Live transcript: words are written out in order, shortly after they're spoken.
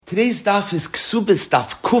Today's daf is Ksubis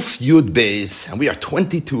daf Kuf Yud Beis, and we are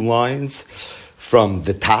 22 lines from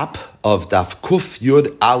the top of daf Kuf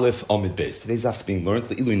Yud Aleph Amid Beis. Today's daf is being learned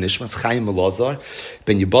Le'ilu Nishmas Chaim Elazar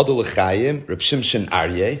Ben Yibadol L'Chaim Reb Shimshon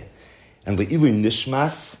Aryeh, and Le'ilu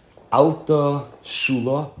Nishmas Alta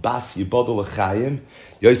Shula Bas Yibadol L'Chaim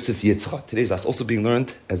Yosef Yitzchak. Today's daf is also being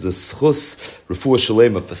learned as a schus refuah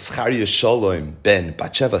shalema for Zechariah Shalom ben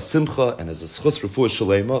Batsheva Simcha, and as a schus refuah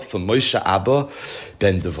shalema for Moshe Abba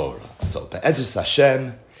ben Devorah. So, Be'ezus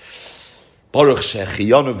Hashem, Baruch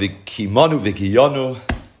Shechiyanu v'Kimanu v'Giyanu.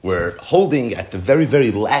 We're holding at the very,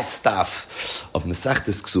 very last staff of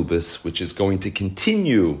Masechtas Ksubis, which is going to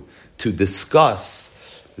continue to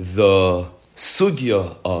discuss the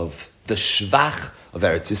sugya of the shvach of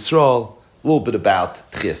Eretz Yisrael, a little bit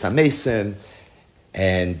about Tchias HaMesim,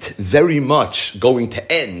 and very much going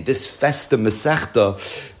to end this Festa Masechta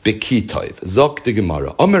Bekitov. Zok the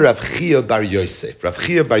Gemara. Omer Rav Chia bar Yosef. Rav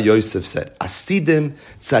Chia bar Yosef said, Asidim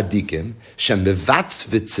tzadikim shem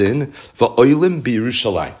mevatzvitzin va'oilim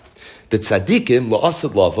b'Yerushalayim. The tzadikim,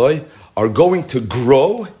 la'asad lavoi, are going to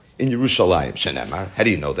grow in Yerushalayim. Shenemar. How do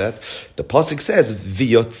you know that? The pasuk says,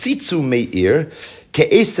 V'yotzitzu me'ir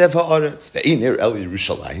ke'esev ha'aretz ve'inir el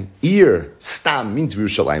Yerushalayim. Ir, stam, means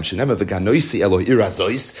Yerushalayim. Shenemar v'ganoisi elo ir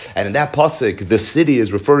azois. And in that pasuk, the city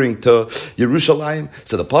is referring to Yerushalayim.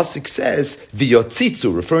 So the pasuk says,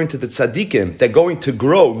 V'yotzitzu, referring to the tzadikim, they're going to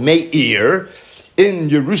grow me'ir in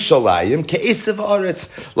Yerushalayim, ke'esev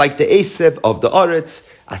ha'aretz, like the esev of the aretz.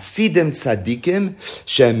 Asidim tzadikim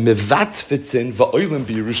shem mevatzvitzin va'oilim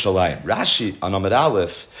b'Yerushalayim. Rashi on Amud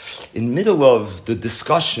Aleph, in middle of the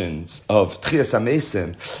discussions of Tchias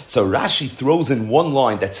HaMesim, so Rashi throws in one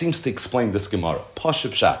line that seems to explain this Gemara.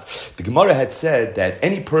 Pashut Pshat. The Gemara had said that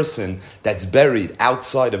any person that's buried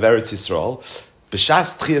outside of Eretz Yisrael,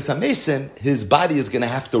 b'shas Tchias HaMesim, his body is going to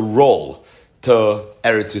have to roll to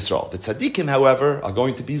Eretz Yisrael. The tzadikim, however, are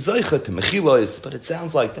going to be zoicha to mechilos, but it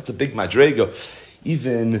sounds like that's a big madrega.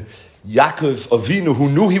 Even Yaakov Avinu, who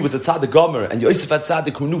knew he was a tzaddik gomer, and Yosef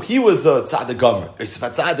HaTzaddik, who knew he was a tzaddik gomer, Yosef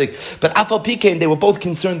HaTzaddik, but Afal Pikein, they were both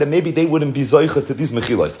concerned that maybe they wouldn't be zoicha to these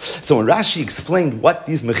mechilos. So when Rashi explained what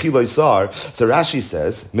these mechilos are, so Rashi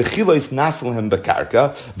says, mechilos naslhem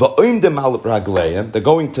bekarka, va'oimdem al ragleim, they're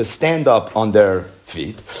going to stand up on their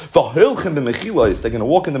feet. V'hilchem b'mechilos, they're going to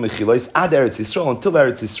walk in the mechilos ad Eretz Yisrael until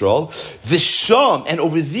Eretz Yisrael. V'sham, and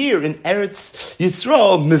over there in Eretz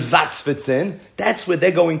Yisrael, mevatzvitzin, that's where they're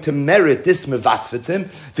going to merit this mevatzvitzin.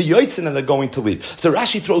 V'yotzin, and they're going to leave. So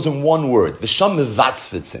Rashi throws in one word, v'sham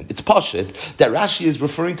mevatzvitzin. It's pashut that Rashi is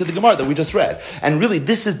referring to the Gemara that we just read. And really,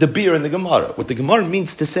 this is the beer in the Gemara. What the Gemara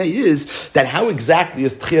means to say is that how exactly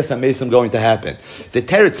is Tchias HaMesim going to happen? The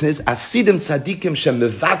teretz is, asidim tzadikim shem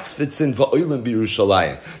mevatzvitzin va'oilim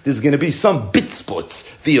b'Yerushalayim. There's going to be some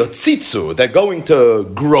bitsputs, v'yotzitzu. They're going to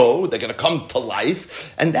grow, they're going to come to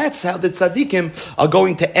life, and that's how the tzaddikim are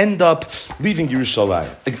going to end up leaving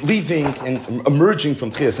Yerushalayim, leaving and emerging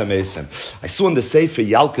from Tchias HaMesim. I saw in the Sefer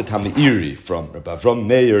Yalkut HaMeiri from Rabbi Avram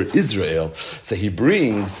Meir Israel, so he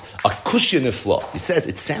brings a kushya nifla. He says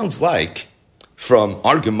it sounds like from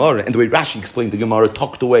our Gemara, and the way Rashi explained the Gemara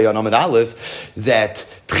tucked away on Amud Aleph, that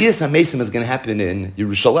Tchias HaMesim is going to happen in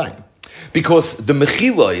Yerushalayim. Because the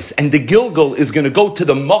Mechilos and the Gilgal is going to go to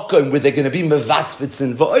the Makkah where they're going to be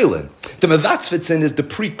Mevatzvitzin v'oilin. The Mevatzvitzin is the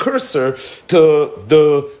precursor to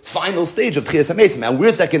the final stage of Tchias HaMesim. And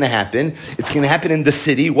where's that going to happen? It's going to happen in the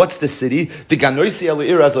city. What's the city? The Ganoisi el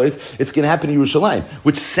Ir Azois. It's going to happen in Yerushalayim,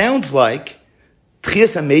 which sounds like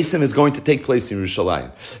Tchias HaMesim is going to take place in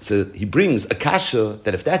Yerushalayim. So he brings a kasha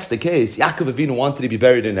that if that's the case, Yaakov Avinu wanted to be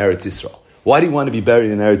buried in Eretz Yisrael. Why do you want to be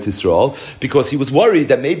buried in Eretz Yisrael? Because he was worried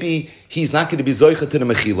that maybe he's not going to be zoicha to the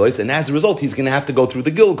mechilos, and as a result, he's going to have to go through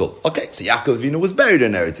the Gilgal. Okay, so Yaakov Avinu was buried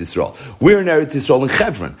in Eretz Yisrael. We're in Eretz Yisrael in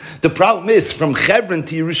Chevron. The problem is, from Chevron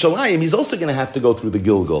to Yerushalayim, he's also going to have to go through the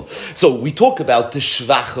Gilgal. So we talk about the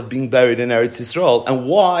shvach of being buried in Eretz Yisrael, and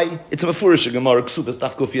why it's a mefurish Gemara Ksubas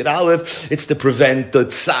Daf Kuf Yud Aleph. It's to prevent the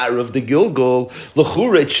tsar of the Gilgal.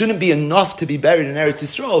 L'chura, it shouldn't be enough to be buried in Eretz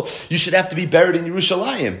Yisrael. You should have to be buried in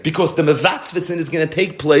Yerushalayim, because the Mevatzvitzin is going to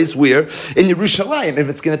take place where? In Yerushalayim. If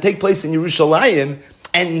it's going to take place in Yerushalayim,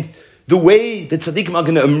 and the way that tzaddikim are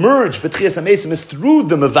going to emerge, but Tchias HaMesim is through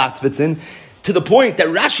the Mevatzvitzin, To the point that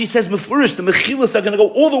Rashi says Mefurish, the Mechilas are going to go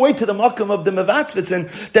all the way to the Makam of the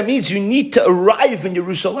Mevatzvitzin. That means you need to arrive in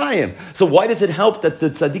Yerushalayim. So why does it help that the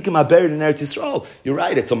Tzaddikim are buried in Eretz Yisrael? You're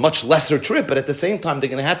right, it's a much lesser trip, but at the same time, they're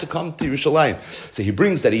going to have to come to Yerushalayim. So he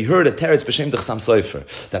brings that he heard a Teretz B'Shem the Chassam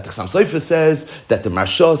Sofer. That the Chassam Sofer says, that the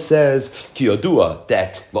Marsha says, Ki Yodua,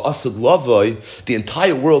 that La'asad Lavoi, the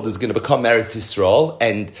entire world is going to become Eretz Yisrael,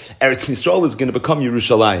 and Eretz Yisrael is going to become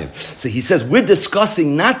Yerushalayim. So he says, we're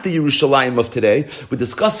discussing not the Yerushalayim of today, we're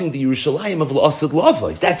discussing the Yerushalayim of La'asad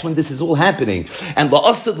Lavoi. That's when this is all happening. And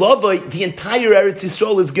La'asad Lavoi, the entire Eretz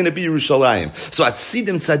Yisrael is going to be Yerushalayim. So at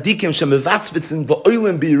Sidim Tzadikim Shemevatzvitzin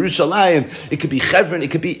V'oilim be Yerushalayim, it could be Chevron,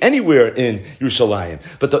 it could be anywhere in Yerushalayim,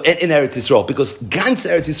 but in Eretz Yisrael, because Gans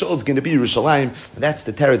Eretz Yisrael is going to be Yerushalayim, and that's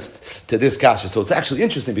the teretz to this kasha. So it's actually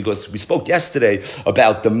interesting because we spoke yesterday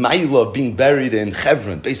about the Maila of being buried in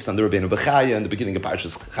Chevron, based on the Rabbeinu Bechaya in the beginning of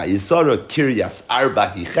Parshas Chayesara, Kiryas Arba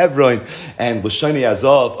hi Chevron, and L'Shonei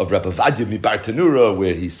Azov of Rabbi Vadia Mibar Tanura,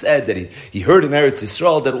 where he said that he heard in Eretz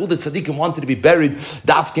Yisrael that all the tzaddikim wanted to be buried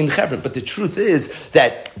dafke in Chevron. But the truth is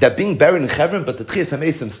that being buried in Chevron, but the Tchias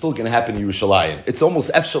HaMesim is still going to happen in Yerushalayim. It's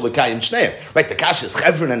almost Efshel L'Kayim Shneim. Right, the kasha is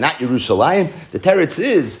Chevron and not Yerushalayim. The teretz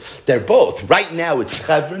is they're both. Right now it's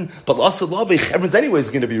Chevron, but also Lavi Chevron's anyway is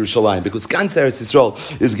going to be Yerushalayim, because Gans Eretz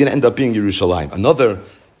Yisrael is going to end up being Yerushalayim. Another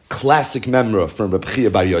classic memra from Reb Chia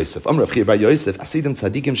Bar Yosef. Reb Chia Bar Yosef, Asidim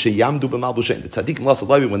tzadikim sheyamdu b'malbushein. The tzadikim l'asad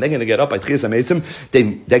lavi, when they're going to get up by Tchias HaMesim,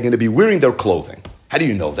 they're going to be wearing their clothing. How do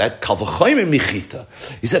you know that? Kal v'chomer michita.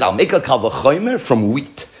 He said, I'll make a kal v'chomer from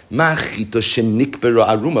wheat. When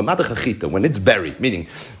it's buried, meaning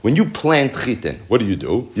when you plant chitin, what do?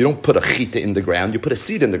 You don't put a chita in the ground, you put a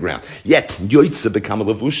seed in the ground. Yet, yoitze become a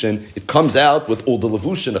levushin, it comes out with all the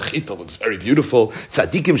levushin, a chita looks very beautiful.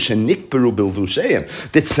 Tzadikim shenikperu bilvusheim.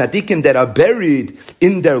 The tzadikim that are buried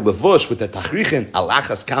in their levush with the tachrichin,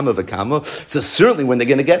 alachas kama v'kama, so certainly when they're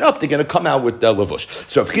going to get up, they're going to come out with their levush.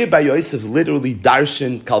 So Rav Chia Bar Yosef literally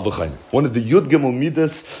darshan kal v'chomer. One of the Yud Gimel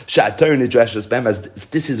Midas she'atar nidreshes b'hem, as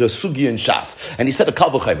if this is a sugi in Shas. And he said a kal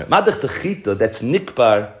v'chomer. Madach the chita that's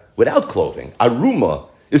nikbar without clothing. Aruma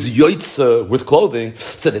is yoitza with clothing.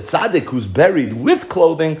 So the tzaddik who's buried with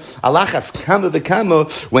clothing, alachas kama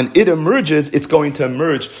v'kama, when it emerges, it's going to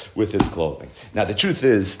emerge with its clothing. Now the truth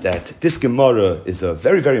is that this Gemara is a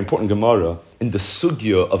very, very important Gemara in the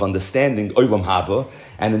sugya of understanding Olam Haba,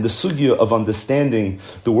 and in the sugya of understanding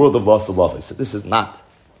the world of La'asad Lavoi. So this is not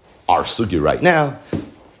our sugya right now.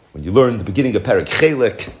 When you learn the beginning of Perek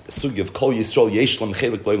Chelek, the sugya of Kol Yisrael Yeshlam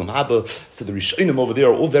Chelek L'Olam Haba, so the Rishonim over there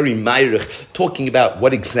are all very meirich, talking about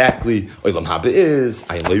what exactly Olam Haba is,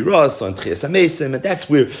 Ayin Le'Ras, on Tchias HaMesim, and that's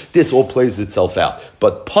where this all plays itself out.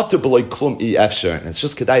 But Potter B'Loi Klum I Efsher, and it's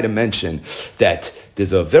just kedai to mention that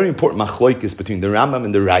there's a very important machloikis between the Rambam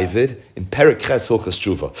and the Ravid in Perek Ches Hilchas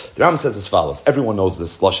Tshuva. The Rambam says as follows, everyone knows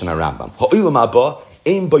this, Lashon HaRambam. Ha'olam haba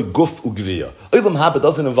aim by guf ugviya. Olam haba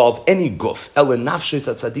doesn't involve any guf. Ela nafshes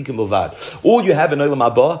at tzadikim bilvad. All you have in olam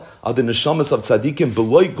haba are the neshamas of tzadikim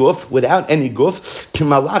beloy guf, without any guf.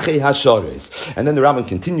 Kimalachei hashares. And then the Rambam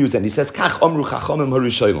continues and he says, Kach amru chachamim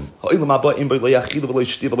harisholim. Olam haba aim by loyachil v'loy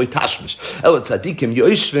shti v'loy tashmish. Ela tzadikim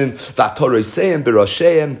yoishvim v'atoroseim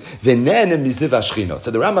b'rosheim v'nenem miziv ashchino. So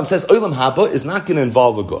the Rambam says olam haba is not going to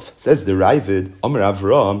involve a guf. Says the Ravid, Amar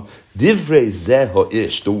Avraham, divrei zeh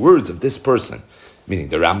ha'ish, the words of this person, meaning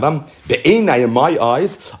the Rambam, be'enai, in my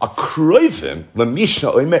eyes, a kroivim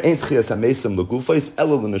l'misha oimer ein tchias hamesim l'gufais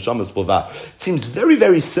elo l'neshamas b'lvad. It seems very,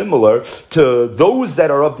 very similar to those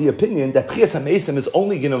that are of the opinion that tchias hamesim is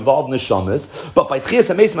only going to involve neshamas, but by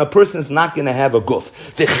tchias hamesim a person is not going to have a guf.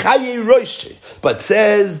 V'chaye roishi, but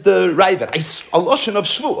says the Ravid, a lashon of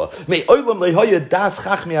shvua, me oilam lehoya das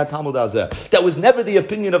chachmi haTalmud hazeh. That was never the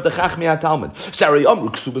opinion of the chachmi haTalmud. Shari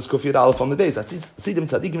amru ksubas kofir aleph on the base. Asidim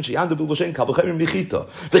tzadikim sheyandu b'loshen kabelchayim michita.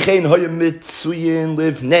 V'chein hoya mitzuyin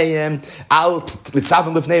livneim al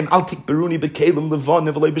mitzavim livneim al tik beruni bekelim levon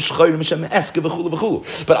v'lei b'shchorim mishem eske v'chulu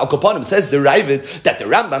v'chulu. But Al Kaponim says the Ravid that the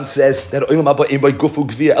Rambam says that olam haba ein by gufu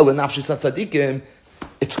gvia el nafshis tzadikim.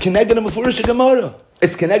 It's keneged a mefurish Gemara.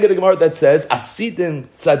 It's keneged a Gemara that says asidim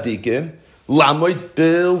tzadikim lamoid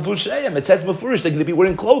bil vusheim. It says mefurish they're going to be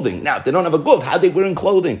wearing clothing. Now, if they don't have a guf, how are they wearing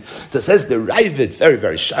clothing? So it says the Ravid, very,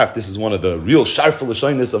 very sharp. This is one of the real sharp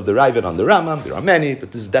lashonis of the Ravid on the Rambam. There are many,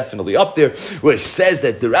 but this is definitely up there, where it says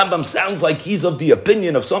that the Rambam sounds like he's of the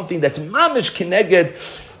opinion of something that's mamish keneged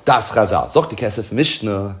das chazal. Zok the Kesef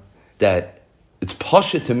Mishnah that it's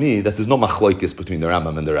pasha to me that there's no machloikis between the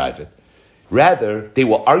Rambam and the Ravid. Rather, they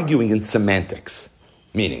were arguing in semantics,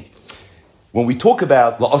 meaning, when we talk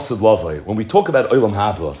about La'asad Lavoi, when we talk about Olam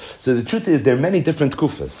Haba, so the truth is there are many different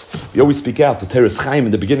kufas. We always speak out the Teres Chaim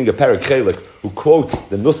in the beginning of Perek Chelek, who quotes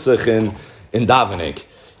the Nusach in davening.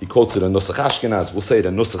 He quotes it in Nusach Ashkenaz, we'll say it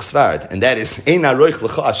in Nusach Svard, and that is, Ein aroich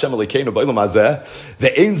lecha Hashem alekeinu ba'olam hazeh,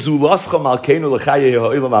 ve'ein zu lascha malkeinu lechaye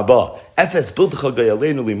ha'olam haba. Efes biltecha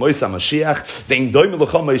gayaleinu limois HaMashiach, ve'ein doim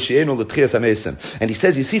lecha ma'ishienu l'tchias HaMesim. And he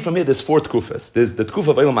says, you see from here, there's 4 tkufas. There's the tkufa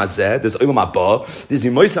of olam hazeh, there's olam haba, there's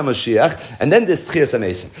limois HaMashiach, and then there's tchias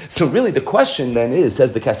HaMesim. So really the question then is,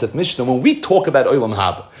 says the Kesef Mishnah, when we talk about olam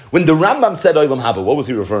haba, when the Rambam said olam haba, what was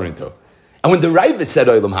he referring to? And when the Ravid said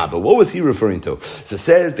Olam Haba, what was he referring to? So it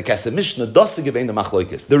says the Kesef Mishnah doesn't give the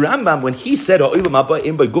Machlokes. The Rambam, when he said Olam Haba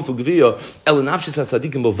in by Gufu Gviya, El Nafshis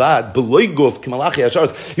HaSadikim Bovad, Beloy Guf Kimalachi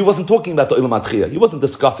Hasharos, he wasn't talking about the Olam HaTchiyah. He wasn't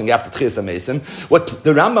discussing after Tchias HaMesim. What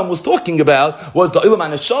the Rambam was talking about was the Olam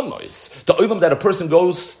HaNeshamois, the Olam that a person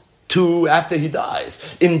goes to after he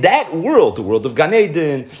dies. In that world, the world of Gan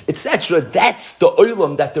Eden, etc., that's the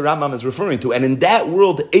olam that the Rambam is referring to. And in that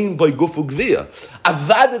world, Ein by Gufu Gviya.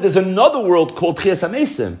 Avada, there's another world called Tchias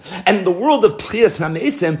HaMesim. And in the world of Tchias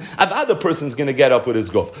HaMesim, Avada person's going to get up with his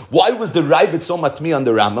guf. Why was the Ravid so matmi on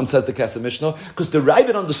the Rambam, says the Kesef Mishnah? Because the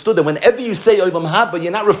Ravid understood that whenever you say Olam Haba,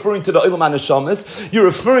 you're not referring to the Olam HaNeshamis, you're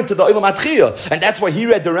referring to the Olam HaTchiyah. And that's why he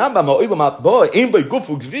read the Rambam, Olam Haba, Ein by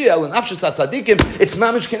Gufu Gviya, and Nafshis HaTzadikim, it's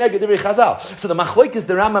mamish keneged divrei Chazal. So the Machlokes,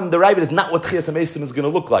 the Rambam, the Ravid is not what Tchias HaMesim is going to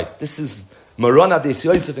look like. This is Marana Beis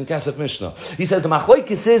Yosef and Kesef Mishnah. He says the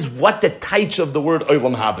Machlokes is what the taich of the word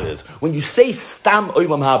Olam Haba is. When you say Stam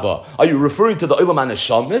Olam Haba, are you referring to the Olam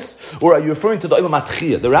HaNeshamis or are you referring to the Olam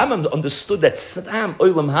HaTchiyah? The Rambam understood that Stam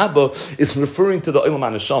Olam Haba is referring to the Olam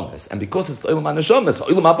HaNeshamis, and because it's the Olam HaNeshamis,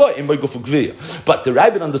 Olam Haba in Gufu Gviya. But the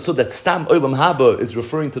Ravid understood that Stam Olam Haba is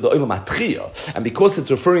referring to the Olam HaTchiyah, and because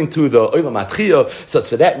it's referring to the Olam HaTchiyah, so it's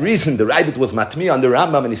for that reason the Ravid was matmi on the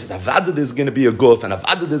Rambam, and he says Avada is going to be a guf, and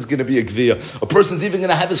Avada is going to be a Gviya. A person's even going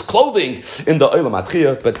to have his clothing in the Olam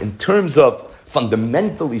HaTchiyah, but in terms of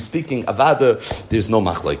fundamentally speaking, Avada, there's no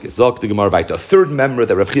machlokes. Zok the Gemara Baita. A third member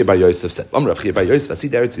that Rav Chia Bar Yosef said. Rav Chia Bar Yosef,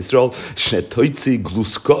 Asid Eretz Yisrael, Shnetoitzi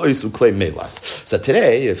Gluskois Uklei Melas. So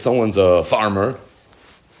today, if someone's a farmer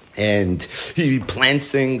and he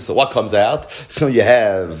plants things, so what comes out? So you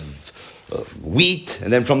have wheat,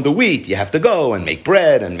 and then from the wheat you have to go and make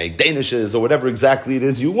bread and make danishes or whatever exactly it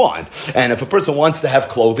is you want. And if a person wants to have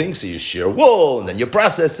clothing, so you shear wool and then you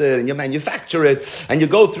process it and you manufacture it and you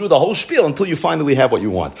go through the whole spiel until you finally have what you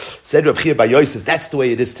want. Said Reb Chia Bar Yosef, that's the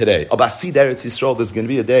way it is today. Abasid Eretz Yisrael, there's going to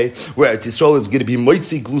be a day where Eretz Yisrael is going to be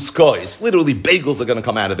moitzi gluskois. Literally bagels are going to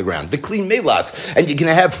come out of the ground. Vikli melas, and you're going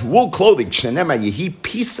to have wool clothing. Shenema yehi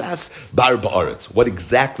pisas bar ba'aretz. What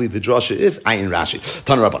exactly the drasha is? Ayin Rashi.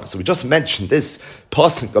 Tana Rabbanan. So we just mentioned this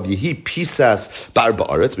pasuk of Yehi Pisas Bar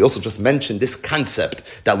Ba'aretz. We also just mentioned this concept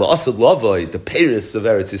that La'asad Lavoi, the Paris of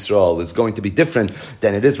Eretz Yisrael, is going to be different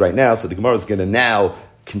than it is right now. So the Gemara is going to now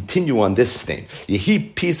continue on this thing.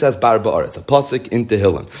 Yehi Pisas Bar Ba'aretz, a pasuk in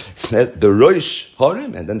Tehillim. It says the Rosh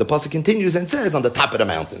Harim, and then the pasuk continues and says on the top of the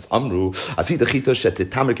mountains. Amru Asi the Chita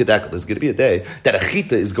Shetetamar Kedakel. There's going to be a day that a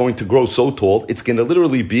Chita is going to grow so tall it's going to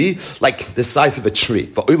literally be like the size of a tree.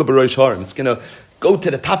 But Rosh Harim, it's going to go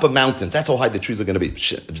to the top of mountains. That's how high the trees are going to be.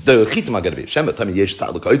 The chitim are going to be.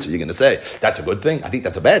 You're going to say, that's a good thing? I think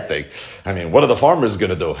that's a bad thing. I mean, what are the farmers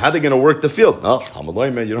going to do? How are they going to work the field? No,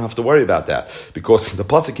 you don't have to worry about that. Because the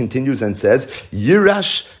pasuk continues and says,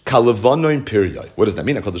 Yirash kalavonoin period. What does that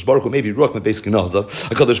mean? HaKadosh Baruch Hu, maybe Ruach Mebeis Kenoza.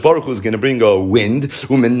 HaKadosh Baruch Hu is going to bring a wind,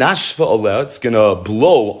 umenashva oleh, it's going to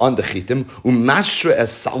blow on the chitim, umashra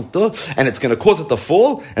es salta, and it's going to cause it to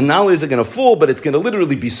fall, and not only is it going to fall, but it's going to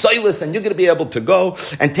literally be silas, and you're going to be able to go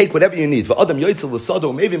and take whatever you need. And from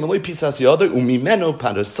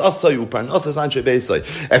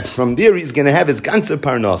there he's going to have his ganze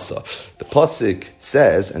parnasa. The pasuk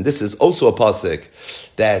says, and this is also a pasuk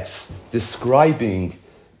that's describing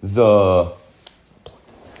the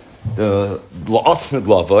la'asned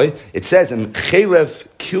lavoi. It says in Chelev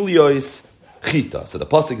Kilyois Chita. So the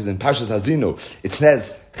pasuk is in Parshas Hazinu. It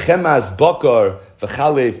says Chemaz Bakar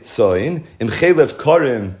v'Chalev Tzoin im Chelev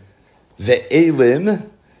Karim ve'elim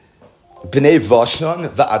b'nei Vashon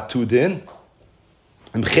va'atudin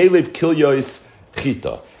im Chelev Kilyois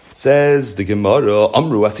Chita. Says the Gemara,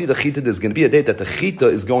 Amru, I see the Chita, there's going to be a day that the Chita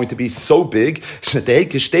is going to be so big, it's going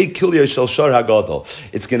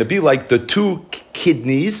to be like the two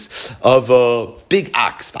kidneys of a big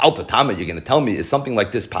ox. You're going to tell me, is something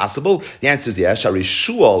like this possible? The answer is yes. A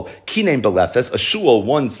shul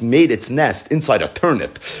once made its nest inside a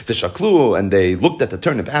turnip. The shaklu, and they looked at the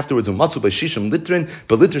turnip afterwards, it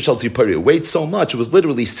weighed so much, it was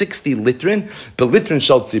literally 60 litrin, belitrin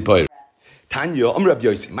shal tzipayr. Tanya, Rab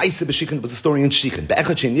Yossi, Maisa b'Shichin was a story in Shichin. There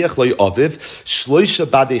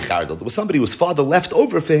was somebody whose father left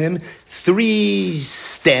over for him 3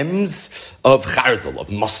 stems of chardal,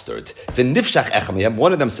 of mustard. V'nifshach echam, we have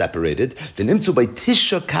one of them separated. V'nimtzu by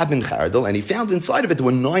tisha kabin chardal, and he found inside of it there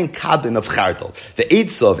were 9 kabin of chardal. The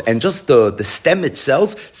eitzov, and just the stem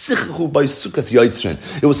itself, sichachu by sukas yoitzrin.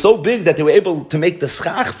 It was so big that they were able to make the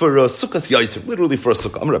schach for sukas yoitzrin, literally for a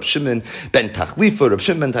sukkah. Rab Shimon ben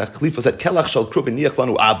Tachlifa said, Kelach shal kruv v'niach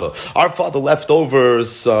lanu abba. Our father left over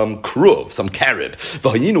some kruv, some carib.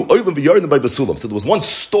 V'hayinu oilim v'yardim by basulam. So there was one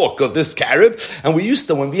stalk of this carib, and we used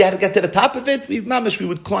to, when we had to get to the top of it, we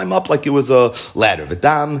would climb up like it was a ladder.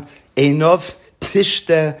 V'dam einov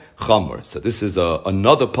tishte Chamor. So this is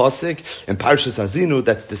another pasuk in Parshas Hazinu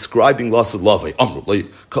that's describing loss of love.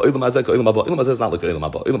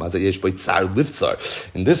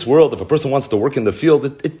 In this world, if a person wants to work in the field,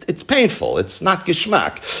 it's painful. It's not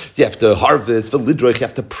gishmak. You have to harvest, you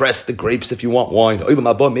have to press the grapes if you want wine.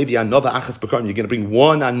 Maybe anova achas bakar, you're going to bring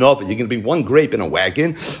one anova, you're going to bring one grape in a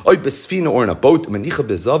wagon, or in a boat, and you're going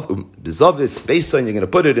to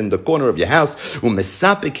put it in the corner of your house, and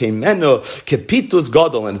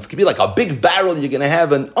it's to be like a big barrel. You're going to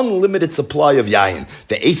have an unlimited supply of yayin.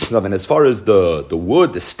 The eisnav, and as far as the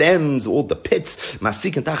wood, the stems, all the pits,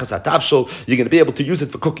 masik and tachas atavshol, you're going to be able to use it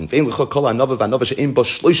for cooking. And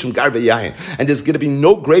there's going to be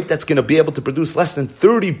no grape that's going to be able to produce less than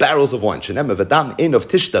 30 barrels of wine. I'll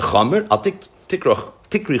take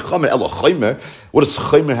Tikri chomer elo chomer. What does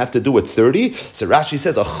chomer have to do with 30? So Rashi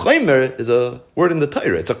says a chomer is a word in the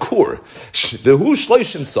Torah. It's a kur. The hu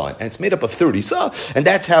shloishim son, and it's made up of 30. So, and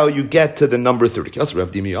that's how you get to the number 30. Also,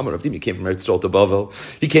 Rav Dimi came from Eretz Yisrael to Bavel.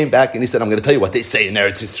 He came back and he said, "I'm going to tell you what they say in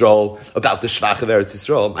Eretz Yisrael about the shvach of Eretz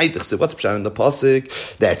Yisrael." Ma'itich said, "What's pshat in the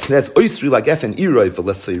pasuk that says oisri lagef and iroi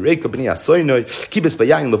v'leseireka b'ni asoinoi kibes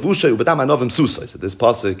bayayin levusha ubadam anovim susai." So this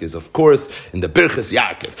pasuk is, of course, in the Birchas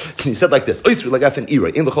Yaakov. So he said like this: oisri lagef and iroi.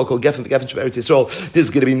 In the Chokol Geffen Eretz Yisrael, there's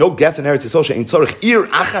going to be no Geffen Eretz Yisrael. She'in tzorich ir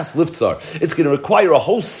achas liftzar. It's going to require a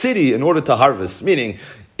whole city in order to harvest. Meaning,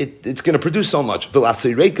 it's going to produce so much. There's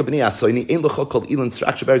going to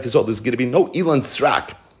be no Ilan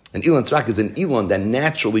Srak. An Ilan Srak is an Ilan that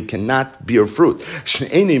naturally cannot bear fruit.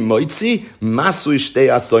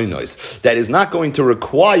 That is not going to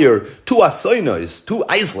require 2 asoinos, 2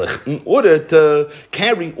 eislich, in order to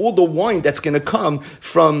carry all the wine that's going to come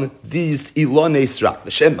from these Ilanei Srak.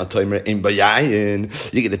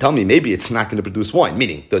 You're going to tell me maybe it's not going to produce wine,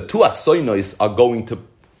 meaning the 2 asoinos are going to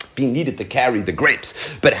be needed to carry the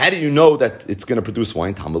grapes. But how do you know that it's going to produce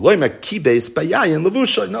wine? No, there's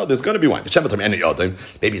going to be wine.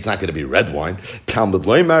 Maybe it's not going to be red wine.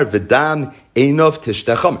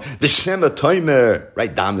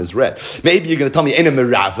 Right, dam is red. Maybe you're going to tell me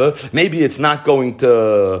maybe it's not going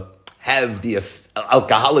to have the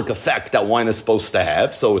alcoholic effect that wine is supposed to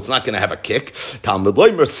have, so it's not going to have a kick. Talmud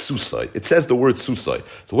loimer susai. It says the word susai.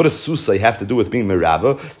 So what does susai have to do with being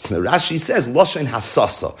merava? So Rashi says loshen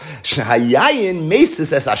hasasa shehayayin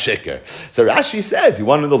mesis es hasheker. So Rashi says, you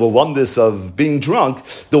want to know the wonders of being drunk?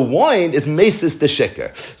 The wine is mesis the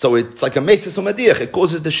sheker. So it's like a mesis umadiach. It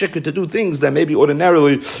causes the sheker to do things that maybe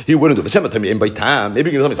ordinarily he wouldn't do. Maybe you're going to tell me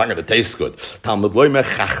it's not going to taste good. Talmud loimer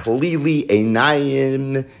chachlili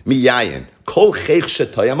einayim miyayin.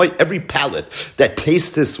 Every palate that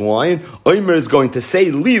tastes this wine, Omer is going to say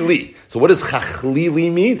li. So what does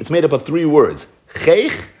chachlili mean? It's made up of 3 words.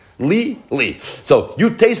 Chech, li. So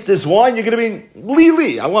you taste this wine, you're going to be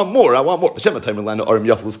li. I want more. Maybe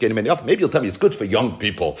you'll tell me it's good for young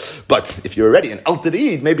people. But if you're already an alter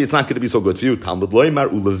eid, maybe it's not going to be so good for you. Talmud loymar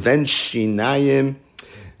uleven shinayim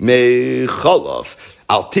mechalav.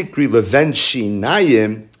 Al tikri leven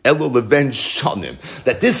shinayim Elo leven shanim.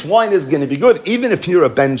 That this wine is going to be good, even if you're a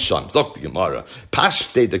ben sham. Zok the Gemara.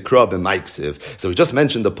 Pashte the krab and maiksiv. So we just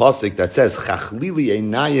mentioned the pasuk that says chachlili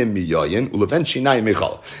einayim miyayin uleven shinayim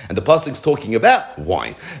michal. And the pasuk is talking about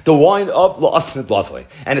wine, the wine of la'asnid lavai,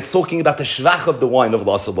 and it's talking about the shvach of the wine of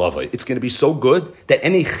la'asnid lavai. It's going to be so good that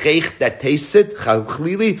any cheich that tastes it,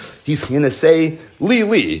 chachlili, he's going to say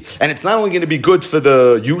li. And it's not only going to be good for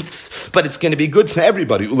the youths, but it's going to be good for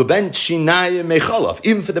everybody. Uleven shinayim mechalav.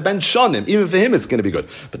 Even for the ben shanim, even for him, it's going to be good.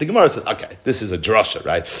 But the Gemara says, okay, this is a drasha,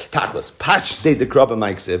 right? Tachlis, pash de kraba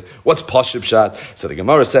maiksiv. What's pashib shat? So the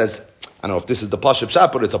Gemara says, I don't know if this is the pashib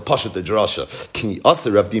shat, but it's a pashib de drasha. Kni asa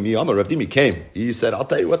Rav Dimi Amar. Rav Dimi came. He said, I'll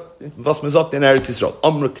tell you what, was mezakt in Eretz Yisrael.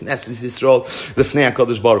 Amr Knesset Yisrael, the Fnei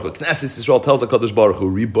HaKadosh Baruch Hu. Knesset Yisrael tells HaKadosh Baruch Hu,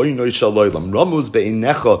 Riboinoi Shaloylam, Ramuz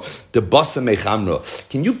be'inecha, de basa mechamra.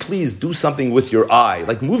 Can you please do something with your eye?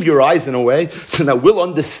 Like move your eyes in a way so that we'll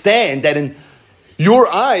understand that in your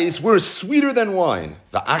eyes were sweeter than wine.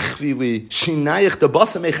 And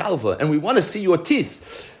we want to see your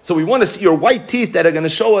teeth. So we want to see your white teeth that are going to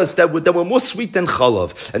show us that we're more sweet than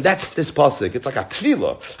chalav. And that's this pasuk. It's like a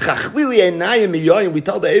tefillah. We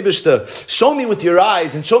tell the Eibishter, show me with your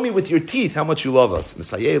eyes and show me with your teeth how much you love us. And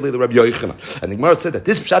the Gemara said that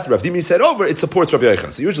this pshat Rav Dimi said over, it supports Rabbi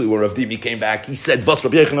Yochanan. So usually when Rav Dimi came back, he said, Vas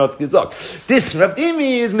Rabbi Yochanan Gizok. This Rav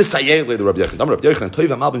Dimi is Misayeh the Rabbi Yochanan. Rabbi Yochanan,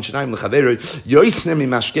 Toiva Malbin Shinaim L'Chaveru, Yoisnem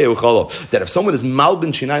Mashkei Ucholo. That if someone is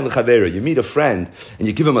Malbin Shinaim L'Chaveru, you meet a friend and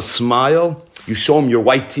you give him a smile, you show him your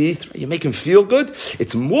white teeth, you make him feel good,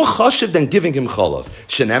 it's more chashiv than giving him chalav.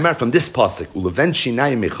 Shenemar, from this pasuk, uleven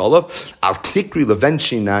shinayim mechalav, al tikri leven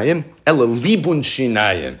shinayim, ela libun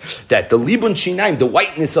shinayim. That the libun shinayim, the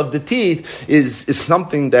whiteness of the teeth, is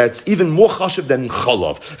something that's even more chashiv than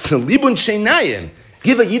chalav. So libun shinayim,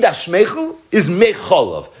 give a yidash mechel, is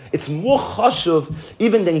mechalav. It's more chashuv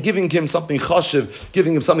even than giving him something chashuv,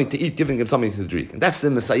 giving him something to eat, giving him something to drink. And that's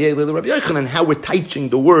the Messiah the Rabbi Yochanan, and how we're teaching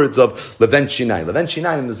the words of Leven Shinayim. Leven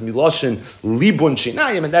Shinayim is Miloshin Libun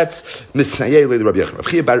Shinayim, and that's Messiah the Rabbi Yochanan.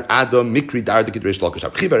 Rabbi Bar Adam Mikri Dardikid Rish Lakish.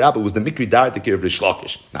 Rabbi Bar Abba was the Mikri Dardikid of Rish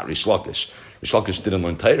Lakish, not Rish Lakish. Rish Lakish didn't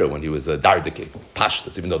learn Torah when he was a Dardiki,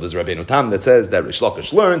 Pashtus, even though there's Rabbeinu Tam that says that Rish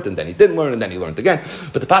Lakish learned, and then he didn't learn, and then he learned again.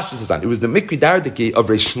 But the Pashtus is on. It was the Mikri Dardiki of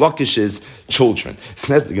Rish Lakish's children.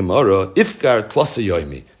 Says the Gemara, Ifkar Tlasa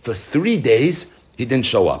Yoimi. For 3 days, he didn't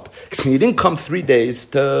show up. He didn't come 3 days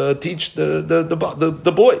to teach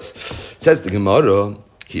the boys. Says the Gemara,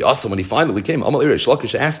 he also, when he finally came, Amal Rish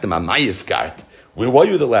Lakish asked him, Amayifkart, where were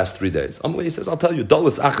you the last 3 days? He says, I'll tell you,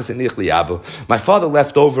 my father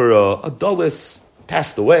left over a Dulles,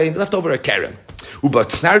 passed away, and left over a Kerem.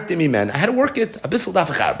 I had to work it,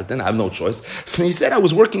 but then I have no choice. So he said, I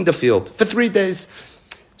was working the field for 3 days.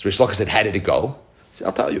 So Rish Lakish said, how did it go? So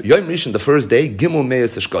I'll tell you, Yom Rishon, the first day, Gimel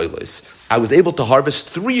Meis Eshkoilos. I was able to harvest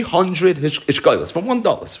 300 Eshkoilos from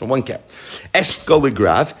 $1, from one cap. Eshkol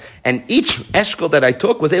Grav, and each Eshkol that I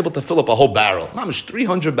took was able to fill up a whole barrel. Mamish,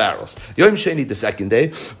 300 barrels. Yom Sheni, the second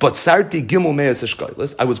day, but Sarti Gimel Meis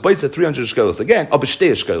Eshkoilos. I was bites at 300 Eshkoilos again,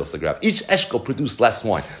 Abishtei Eshkoilos Grav. Each Eshkol produced less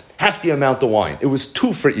wine. Half the amount of wine. It was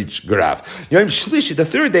 2 for each grav. Yom Shlishi, the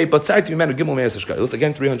third day, but Sarti Mimenu Gimel Meis Eshkoilos,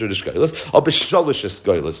 again 300 Eshkoilos, Abishalish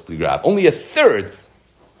Eshkoilos Grav. Only a third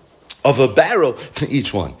of a barrel to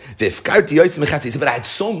each one. He said, but I had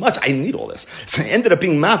so much, I need all this. So I ended up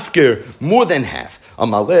being mafkir more than half.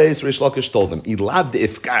 Amalei, Rish Lakish told him, Ilav de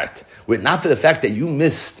ifkart, were it not for the fact that you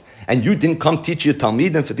missed and you didn't come teach your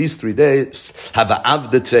Talmidim for these 3 days, have a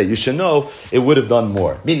avdetve, you should know it would have done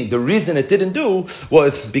more. Meaning the reason it didn't do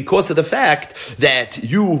was because of the fact that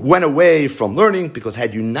you went away from learning, because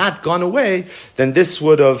had you not gone away, then this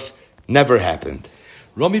would have never happened.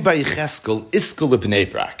 Rami Bar Yecheskel Iskel B'nei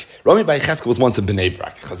Brak. Rami Bar Yecheskel was once in B'nei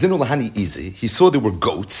Brak. Chazinu Lahani Easy. He saw there were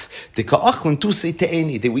goats. They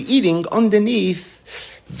were eating underneath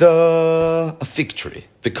a fig tree.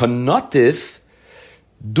 The kanatif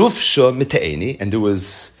dufsha mite'eni, and there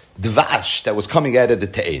was dvash that was coming out of the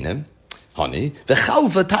te'enim, honey,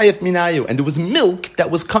 v'chalva tayef minayu, and there was milk that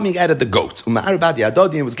was coming out of the goats. Umar bad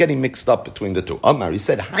yadodi, and was getting mixed up between the two. Amar, he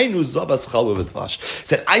said, Hainu zavas chalav v'dvash.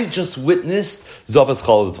 Said, I just witnessed zavas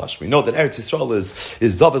chalav v'dvash. We know that Eretz Yisrael is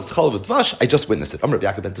zavas chalav v'dvash. I just witnessed it. Amar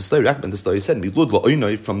Yaakov ben Testoi, Yaakov ben Testoi said, Milud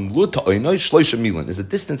la'oinoi, from lud to oinoi, shloisha milan, is a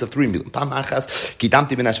distance of 3 milan. Pam achas,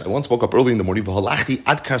 kidamti b'nash. I once woke up early in the morning, v'halachti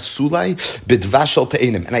ad kar sulai b'dvash al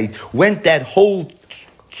te'enim, and I went that whole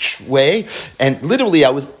way, and literally I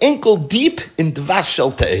was ankle deep in dvash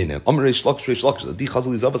shel te'enim. Amrei shlok di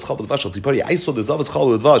chazali zavas chal dvash shel tzipori. I saw the zavas chal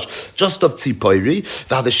dvash just of tzipori.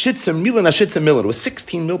 V'ha the shitzer milan a milan. It was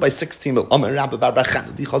 16 mil by 16 mil. Amrei rabba bar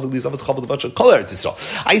barchan di chazali zavas chal dvash shel kol Eretz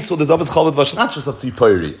Yisrael. I saw the zavas chal dvash not just of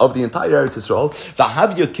tzipori, of the entire Eretz Yisrael.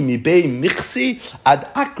 V'havya kimi bei michsi ad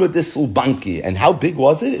akrodis ulbanki. And how big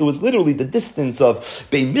was it? It was literally the distance of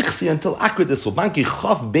bei michsi until akrodis ulbanki.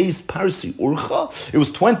 Chav beis parsi urcha. It was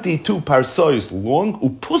 22 parsois long,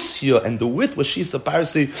 upusya, and the width was shisa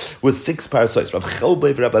parsi was 6 parsois. Rav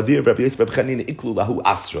Chelbei, Rav Avir, Rav Yisrael, Rav Chanina, iklu lahu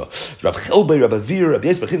asra. Rav Chelbei, Rav Avir, Rav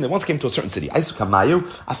Yisrael, they once came to a certain city. Aisu kamayu,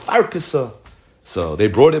 a farkasa. So they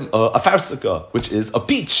brought him a farsika, which is a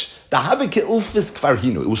peach. The havike ulfis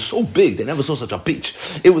kfarhino. It was so big, they never saw such a peach.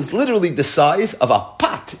 It was literally the size of a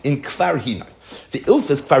pot in kfarhino. The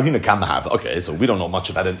ilfis kfarhino kamahav. Okay, so we don't know much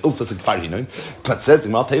about an ilfis kfarhino, but says,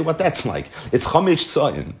 I'll tell you what that's like. It's chamish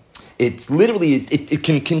soyin. it literally, it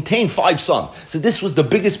can contain 5 sons. So this was the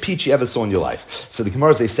biggest peach you ever saw in your life. So the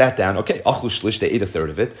Gemara, they sat down, okay, achlu shlish, they ate a third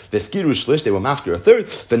of it. V'fkiru shlish, they were mafkir a third.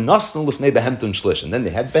 V'nasnu l'fnei behemtum shlish. And then they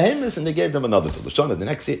had behemoths and they gave them another to Lashana. The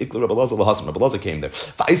next year, Iklu Rabbi Lazar l'hasam. Rabbi Lazar came there.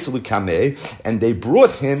 V'aisulu kameh, and they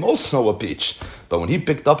brought him also a peach. But when he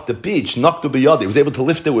picked up the peach, naktu b'yad, he was able to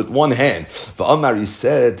lift it with one hand. V'amar, he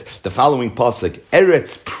said the following pasuk,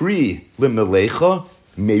 Eretz pri l'melecha,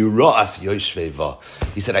 Meiras Yoshveva.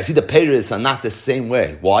 He said, I see the peiros are not the same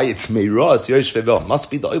way. Why? It's Meiras Yoshveva.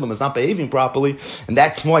 Must be the oilam is not behaving properly, and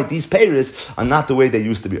that's why these peiros are not the way they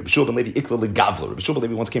used to be. Rabbi Shua ben Levi Ikla legavla. Rabbi Shua ben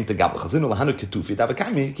Levi once came to Gavla. Chazinu lahanu ketufi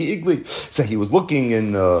davakami ki igli. So he was looking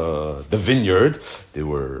in the vineyard.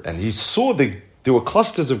 And he saw there were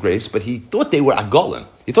clusters of grapes, but he thought they were agolim.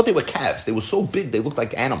 He thought they were calves. They were so big, they looked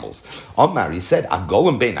like animals. Omar, he said,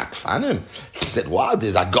 agolim bein akfanim? He said, wow,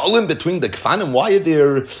 there's agolim between the kfanim. Why are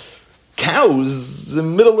there cows in the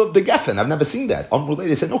middle of the geffen? I've never seen that. Omar,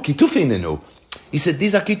 they said, no, kitufin. He said,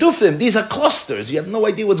 these are kitufim, these are clusters. You have no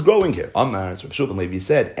idea what's growing here. Amar, Rabbi Shua ben Levi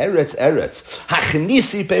said, Eretz,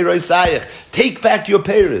 hachnisi peiros. Take back your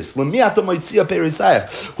peiros.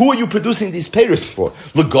 Who are you producing these peiros for?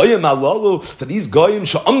 For these goyim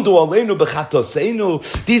she'amdu aleinu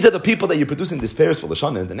b'chatoseinu. These are the people that you're producing these peiros for.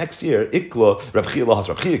 L'shana. And the next year, Ikla, Reb Chia lahas,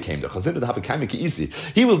 Reb Chia came there.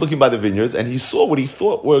 He was looking by the vineyards and he saw what he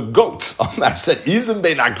thought were goats. Amar said, Izim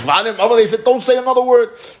bein akvanim. They said, don't say another word.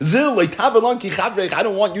 Zil, I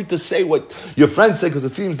don't want you to say what your friend said, because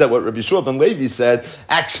it seems that what Rabbi Shua ben Levi said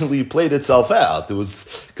actually played itself out. It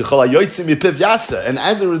was and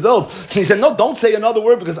as a result, so he said, no, don't say another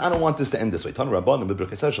word, because I don't want this to end this way. During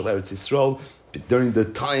the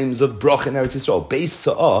times of Brach in Eretz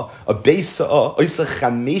Yisrael, a beis sa'ah, oisa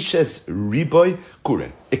chameshes riboy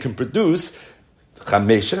kurin. It can produce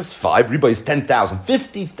chameshes, 5, riboy is 10,000,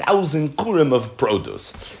 50,000 kurim of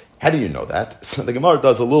produce. How do you know that? So the Gemara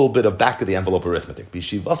does a little bit of back of the envelope arithmetic.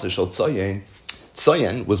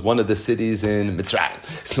 Tzayin was one of the cities in Mitzrayim.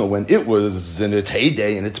 So when it was in its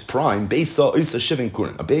heyday, in its prime, Beisa Isa Shivin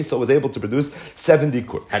Kurin. A Beisa was able to produce 70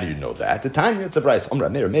 Kurin. How do you know that? The Tanya, it's a price. I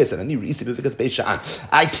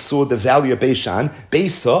saw the value of Beishan.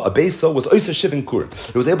 A Beisa was Isa Shivin Kurin.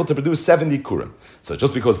 It was able to produce 70 Kurin. So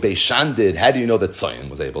just because Beishan did, how do you know that Tzayin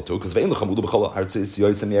was able to?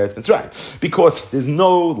 Because there's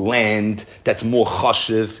no land that's more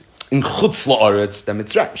chashiv in Chutz La'aretz than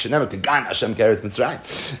Mitzrayim. Shenever to Gan Hashem Keretz Mitzrayim.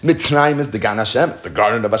 Mitzrayim is the Gan Hashem. It's the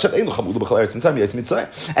garden of Hashem.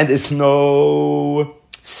 And there's no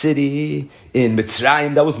city in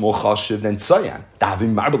Mitzrayim that was more chashiv than Tzayin.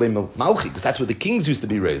 Davim Marbelei Malchi, because that's where the kings used to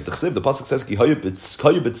be raised. The pasuk says Ki Hayu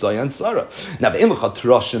B'Tzayin Tzara. Now Ve'imcha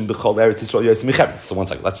Trashim B'Chol Eretz Yisrael Yosem Michevim. So 1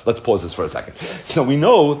 second. Let's pause this for a second. So we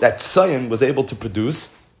know that Tzayin was able to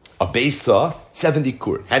produce a Beisa, 70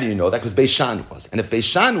 kur. How do you know that? Because Beishan was. And if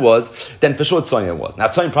Beishan was, then for sure Tzayin was. Now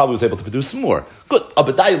Tzayin probably was able to produce more. Good.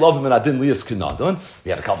 Abadai love him and Adin Lias Kunadon.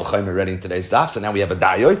 We had a Kal V'Chaim already in today's daf, so now we have a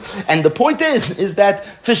Dayoy. And the point is that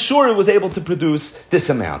for sure it was able to produce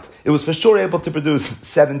this amount. It was for sure able to produce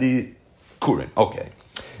 70 kurin. Okay.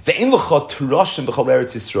 Ve'in l'cha Turashim B'Chol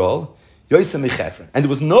Eretz Yisrael, Yosem Michevron. And there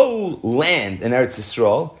was no land in Eretz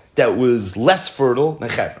Yisrael that was less fertile than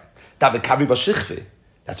Chevron. Tavikavi B'Shichvi.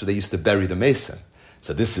 That's where they used to bury the mason.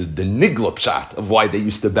 So this is the nigla pshat of why they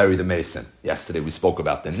used to bury the mason. Yesterday we spoke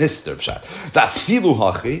about the nister pshat. V'afilu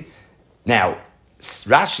hachi. Now,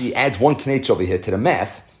 Rashi adds one knetch over here to the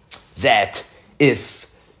math that if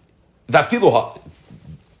v'afilu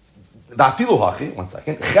hachi, 1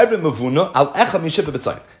 second, Chevron mevuna al echa mishiva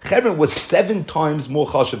b'tzayin. Chevron was 7 times more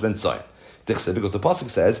chashiv than Tzayin. Because the pasuk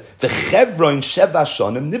says the Chevron Sheva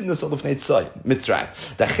Shonim Nivnas Olufnei Mitzrayim.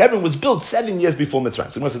 The Chevron was built 7 years before Mitzrayim.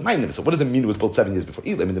 So says, so what does it mean it was built 7 years before?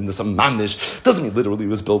 Doesn't mean literally it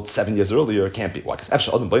was built 7 years earlier. It can't be. Why? Because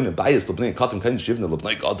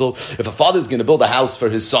if a father is going to build a house for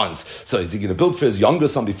his sons, so is he going to build for his younger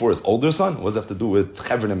son before his older son? What does that have to do with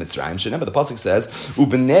Chevron and Mitzrayim? Remember the pasuk says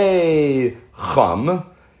Ubenei Cham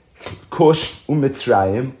Kush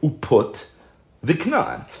uMitzrayim uput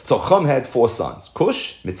V'Knan. So Chum had 4 sons: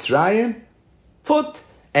 Cush, Mitzrayim, Put,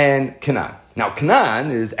 and Canaan. Now Canaan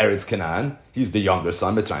is Eretz Canaan. He's the younger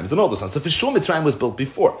son. Mitzrayim is an older son. So for sure Mitzrayim was built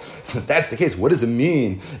before. So if that's the case, what does it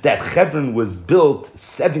mean that Chevron was built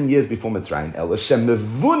 7 years before Mitzrayim?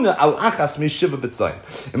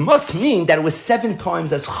 It must mean that it was 7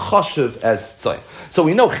 times as chashiv as Tzayin. So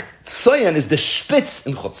we know Tzayin is the spitz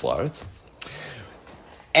in Chutz La'aretz,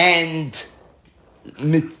 and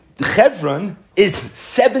Chevron is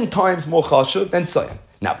 7 times more chashuv than Tzayin.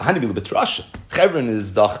 Now, Hanibilu b'Trashim, Chevron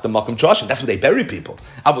is the Makom Trashim. That's where they bury people.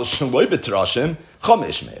 Avol Shaloi b'Trashim,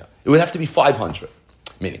 Chomesh Meya. It would have to be 500.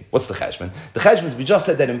 Meaning, what's the cheshbon? The cheshbon is, we just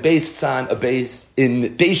said that in Beis Shan,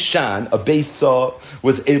 a Beis Saw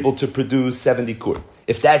was able to produce 70 kur.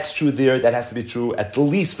 If that's true there, that has to be true at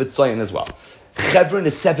least for Tzayin as well. Chevron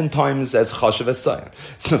is 7 times as chashiv as Tzayin.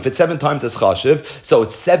 So if it's 7 times as chashiv, so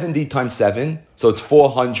it's 70 times 7, so it's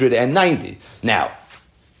 490. Now,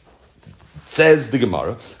 says the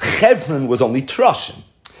Gemara, Chevron was only Trashim.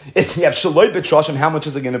 If you have Shaloi B'Trashim, how much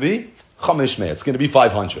is it going to be? Chamish Mei. It's going to be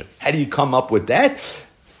 500. How do you come up with that?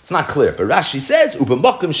 It's not clear. But Rashi says,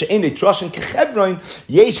 U'b'makom she'enei Trashim k'Chevron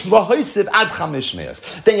yesh v'hoisiv ad chamish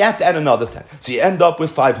me'as. Then you have to add another 10. So you end up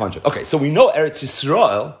with 500. Okay, so we know Eretz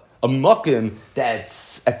Yisrael, a makim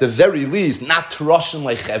that's at the very least not Russian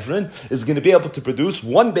like Chevron, is going to be able to produce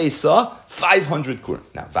one Beisa, 500 kur.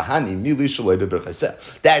 Now, v'hani mili shaloi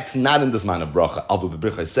b'berchaseh. That's not in the zman of bracha. Avu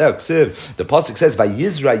b'berchaseh ksiv. The pasuk says,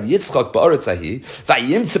 "Vayizra Yitzchak ba'aretz hahi,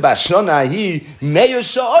 vayimtze b'shana hahi me'ah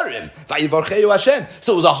sha'arim, vayivarcheu Hashem."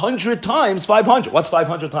 So it was 100 times 500. What's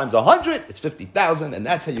 500 times 100? It's 50,000, and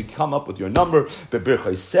that's how you come up with your number.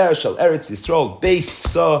 B'berchaseh shal Eretz Yisrael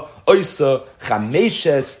Beisa oisa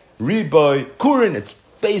chameshes riboy kurin. It's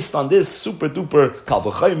based on this super duper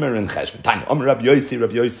kalvachaymer and cheshbon. Tanya, Rabbi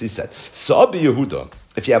Yossi said, Saw Yehuda,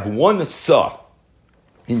 if you have one saw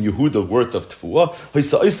in Yehuda worth of tefua,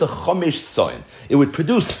 it would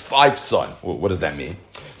produce 5 saw. What does that mean?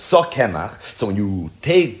 Saw kemach. So when you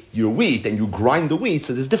take your wheat and you grind the wheat,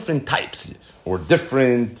 so there's different types or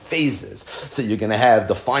different phases. So you're going to have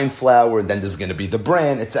the fine flour, and then there's going to be the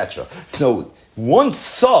bran, etc. So one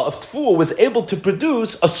saw of tefua was able to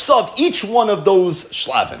produce a saw of each one of those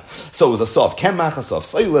shlavim. So it was a saw of kemach, a saw of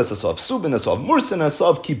soiles, a saw of subin, a saw of mursin, a saw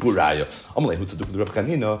of kipuraya.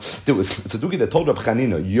 There was a tzadduki that told Reb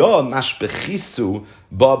Chanina, "Yo mashbechisu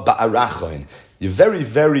ba ba'arachon." You're very,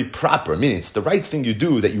 very proper. Meaning, it's the right thing you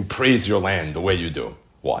do that you praise your land the way you do.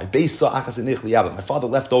 Why? Beisa achas enichli. My father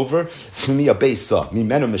left over for me a beisa.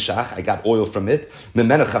 Mimenu meshach, I got oil from it.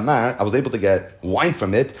 Mimenu chamar, I was able to get wine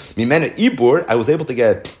from it. Mimenu ibur, I was able to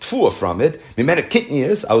get tefua from it. Mimenu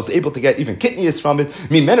kitnius, I was able to get even kitnius from it.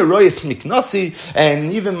 Mimenu royes miknasi,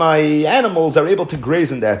 and even my animals are able to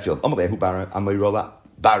graze in that field. There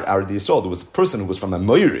was a person who was from a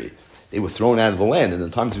Moiri. They were thrown out of the land in the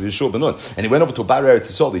times of Yeshua ben Nun. And he went over to Bar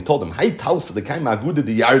Eretz Yisrael. He told him,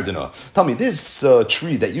 tell me, this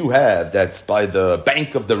tree that you have that's by the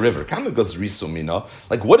bank of the river,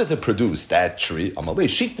 like what does it produce, that tree? Amalei,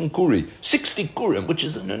 Shitin Kuri, 60 kurim, which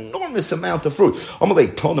is an enormous amount of fruit.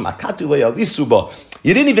 Amalei told him,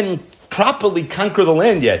 you didn't even properly conquer the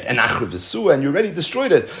land yet, and you already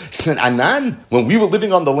destroyed it. He said, Anan, when we were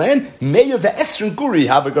living on the land, we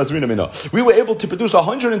were able to produce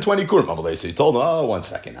 120 kurim. So he told him, one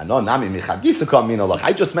second, I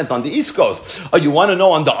just meant on the East Coast. Oh, you want to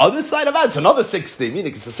know on the other side of that? It's another 60,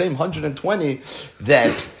 meaning it's the same 120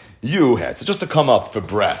 that you had. So just to come up for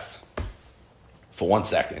breath for 1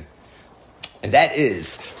 second. And that is,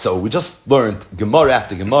 so we just learned Gemara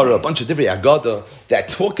after Gemara, a bunch of different Agada that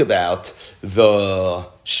talk about the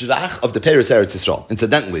Shlach of the Peres Eretz Yisrael.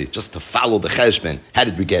 Incidentally, just to follow the Cheshbon, how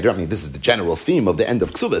did we get here? I mean, this is the general theme of the end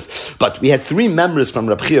of Ksubas. But we had 3 members from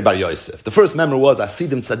Reb Chia Bar Yosef. The first member was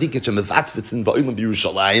Asidim Tzadikich and Mevatzvitzin Va'ilim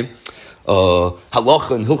B'Yerushalayim.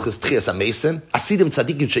 Halacha and Hilchas Tchias HaMesim, Asidim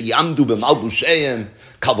Tzadikim Sheyamdu B'Malbusheim,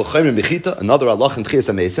 Kalvachayim B'Chita, another Halacha and Tchias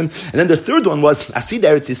HaMesim, and then the third one was Asid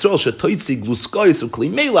Eretz Yisrael Shetoitzi Gluskois Ukli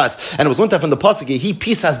Melas, and it was one time from the pasuk he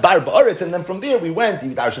Pisas Bar Ba'aretz, and then from there we went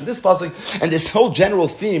Yidarshan this pasuk, and this whole general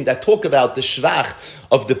theme that talk about the Shvach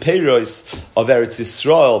of the Peiros of Eretz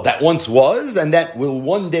Yisrael that once was and that will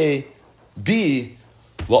one day be.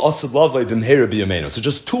 So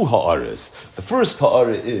just 2 ha'aras. The first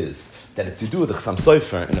ha'ara is that it's to do with the Chassam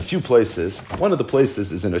Sofer in a few places. One of the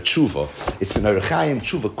places is in a tshuva. It's in a Rechaim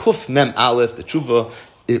tshuva Kuf Mem Aleph. The tshuva,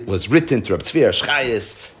 it was written to Reb Tzvi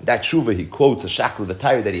Ashchayis. That tshuva, he quotes a shakla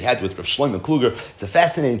v'tayr that he had with Reb Shlomo Kluger. It's a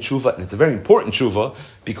fascinating tshuva, and it's a very important tshuva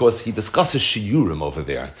because he discusses shiurim over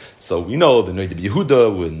there. So we know the Noid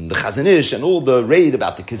Yehuda and the Chazon Ish and all the raid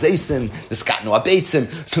about the Kezesim, the Skatnu Abetzim.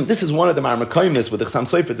 So this is one of the Marmakaimis where the Chassam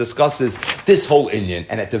Sofer discusses this whole Inyan.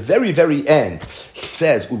 And at the very, very end, he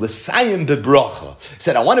says, U'lesayim bebracha. He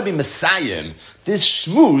said, I want to be Messiah. This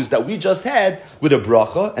shmooze that we just had with a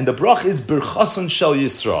bracha, and the bracha is Birchason Shel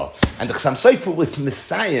Yisrael. And the Chassam Sofer was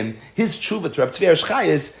Messiah, his tshuva to Reb Tzvi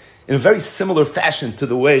Ashchayis, in a very similar fashion to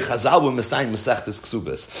the way Chazal were Messiah Masechtes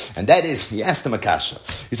Ksubas. And that is, he asked him a kasha.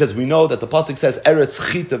 He says, we know that the pasuk says, Eretz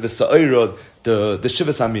Chita v'Sa'irod, the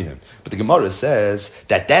Shivas Aminim. But the Gemara says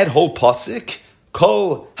that whole pasuk,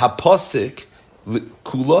 Kol HaPasuk,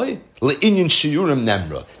 kuloi le'inyan shiurim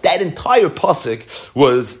nemra. That entire pasuk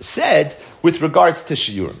was said with regards to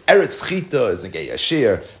shiurim. Eretz chita is negei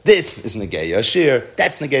ashir. This is negei ashir.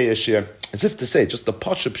 That's negei ashir. As if to say, just the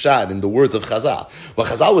pashup shad in the words of Chazal. What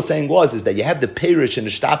Chazal was saying is that you have the perish and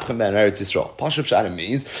the shtapchem and Eretz Yisrael. Pashup shad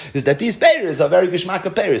means is that these pears are very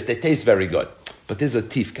gishmaka pears. They taste very good. But there's a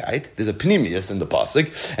tifkait, there's a pnimius in the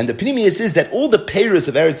pasuk, and the pnimius is that all the peiros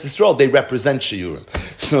of Eretz Yisrael, they represent shiurim.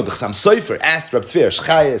 So the Chassam Sofer asked Rab Tzvi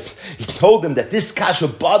Shchayes, he told him that this kasha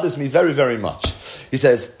bothers me very, very much. He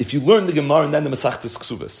says, if you learn the Gemara and then the Masachtas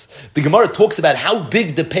Ksubas, the Gemara talks about how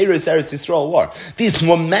big the peiros Eretz Yisrael were. These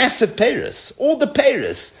were massive peiros, all the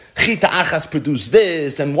peiros. Chita Achas produced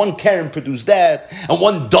this, and one Karen produced that, and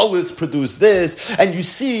one Dulles produced this, and you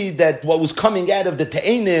see that what was coming out of the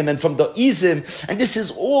Te'enim and from the Izim, and this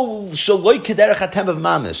is all Shaloi Kederech Hatem of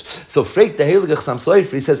Mamish. So Freik the Heilige Chassam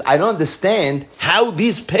Sofer, he says, I don't understand how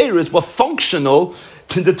these peiros were functional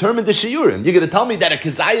to determine the shiurim. You're going to tell me that a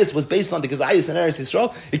kezayis was based on the kezayis in Eretz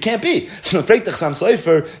Yisrael? It can't be. So, the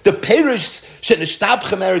peiros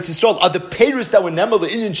shenishtabchem Eretz Yisrael are the peiros that were nemer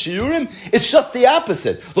in shiurim. It's just the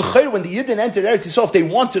opposite. When the Yidden entered Eretz Yisrael, if they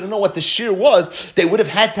wanted to know what the shir was, they would have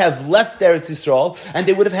had to have left Eretz Yisrael, and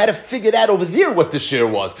they would have had to figure out over there what the shir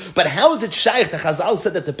was. But how is it shaykh? The Chazal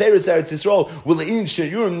said that the peiros Eretz Yisrael were in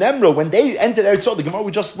shiurim nemra. When they entered Eretz Yisrael, the Gemara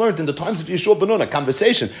we just learned in the times of Yeshua ben Nun, a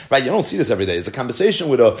conversation, right? You don't see this every day. It's a conversation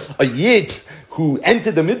with a Yid who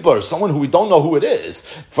entered the Midbar, someone who we don't know who it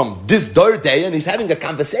is, from this Dor day, and he's having a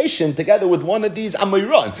conversation together with one of these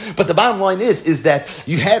Amiran. But the bottom line is that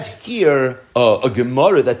you have here a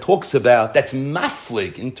Gemara that talks about, that's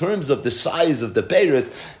maflig in terms of the size of the peiros.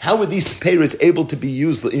 How are these peiros able to be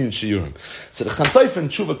used in shiurim? So the Chassam Sofer in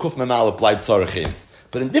Tshuva Kuf Memal applied tzarechim.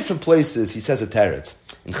 But in different places, he says a teretz.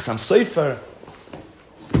 In Chassam Sofer,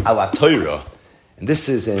 ala Torah, and this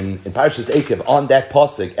is in Parashas Ekev, on that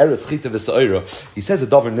pasuk, Eretz Chita v'Sa'ira, he says a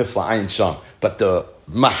davar nifla ayin sham. But the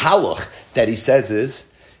mahalach that he says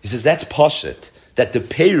that's pashit, that the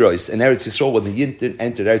peiros in Eretz Yisrael, when the Yid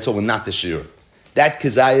entered Eretz Yisrael, were not the shir. That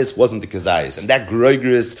kezayis wasn't the kezayis, and that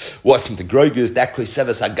groigris wasn't the groigris, that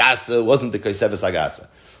koiseves agasa wasn't the koiseves agasa.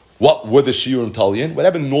 What were the shiurim talyin?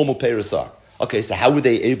 Whatever normal peiros are. Okay, so how were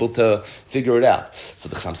they able to figure it out? So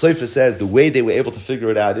the Chassam Sofer says the way they were able to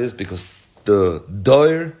figure it out is because the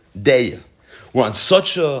Dor Deya were on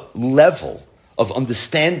such a level of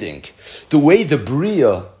understanding the way the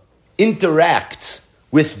Bria interacts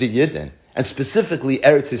with the Yidden, and specifically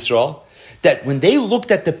Eretz Yisrael, that when they looked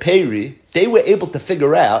at the Peri, they were able to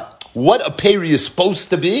figure out what a Peri is supposed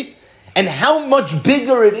to be and how much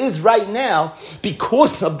bigger it is right now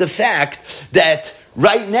because of the fact that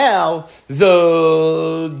right now,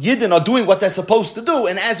 the Yidden are doing what they're supposed to do,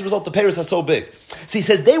 and as a result, the peiros are so big. So he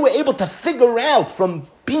says they were able to figure out from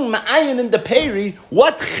being ma'ayin in the peri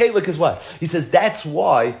what chelik is what. He says that's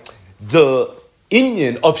why the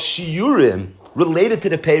inyan of shiurim related to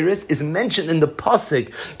the peiros is mentioned in the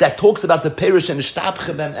pasuk that talks about the peiros and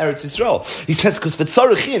shtabchem Eretz Yisrael. He says because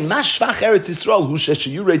v'tzarichin ma shvach Eretz Yisrael hu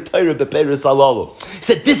sheyurei Torah bepeiros alalu. He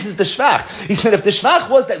said this is the shvach. He said if the shvach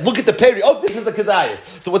was that look at the peri, oh this is a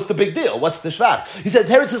kezayis. So what's the big deal? What's the shvach? He said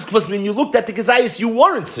Eretz is because when you looked at the kezayis you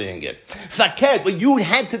weren't seeing it. Fakert, what you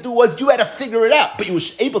had to do was you had to figure it out, but you were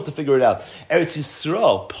able to figure it out. Eretz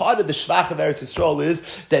Yisrael, part of the shvach of Eretz Yisrael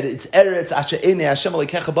is that it's Eretz asher einei Hashem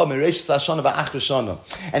alekecha ba mereishis hashana.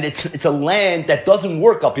 And it's a land that doesn't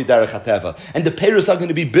work up Yiderech HaTeva. And the peiros are going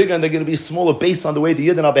to be bigger and they're going to be smaller based on the way the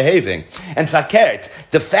Yidden are behaving. And fakert,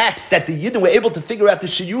 the fact that the Yidden were able to figure out the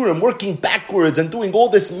shiurim, working backwards and doing all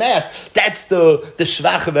this math, that's the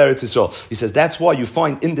shvach of Eretz Yisrael. He says that's why you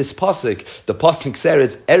find in this pasuk, the pasuk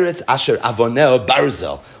says Eretz Asher Avoneo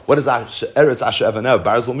Barzel. What does Eretz Asher Avoneo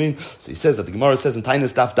Barzel mean? So he says that the Gemara says in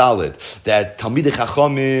Tainis Daf Dalet that Talmidei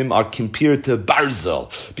Chachamim are compared to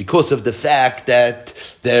Barzel because of the fact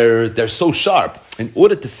that they're so sharp. In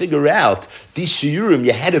order to figure out these shiurim,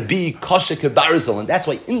 you had to be kosher kebarzel, and that's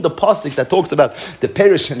why in the pasuk that talks about the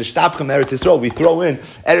perish and the shtabchem Eretz Yisrael, we throw in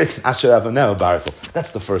Eretz Asher Avoneo Barzel.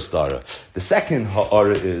 That's the first ha'ara. The second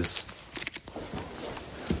ha'ara is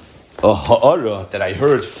a ha'ara that I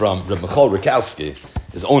heard from Reb Michal Rakowski,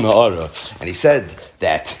 his own ha'ara, and he said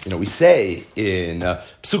that we say in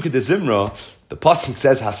Psukei de Zimra, the pasuk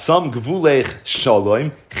says Hasam gvulech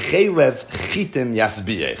shalom chelev chitim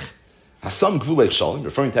yasbiech. Hasam gvulech shalom,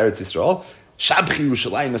 referring to Eretz Yisrael. Shabchi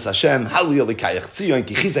Yerushalayim es Hashem, Hallelujah Lekayach Tzion,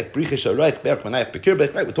 Ki Chizek Briche Sharayich Berach Manayach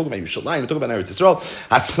Bekirbech. Right, we're talking about Yerushalayim, we're talking about Eretz Yisrael.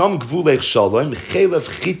 Hasam gvulech shalom chelev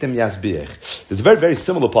chitim yasbiech. There's a very, very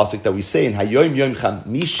similar pasuk that we say in Hayom Yom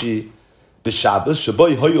Chamishi b'Shabbos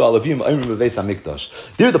sheboy hoyu alavim oimrim beveis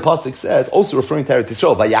hamikdash. There the pasuk says, also referring to Eretz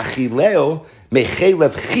Yisrael, vayachileo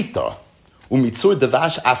mechelev chita umitzur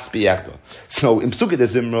devash aspieko. So in Pesukei de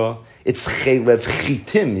Zimra, it's chelev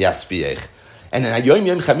chitim yaspiech, and in Hayom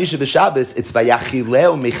Yom Chamisha b'Shabbos, it's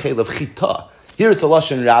vayachileo mechelev chita. Here it's a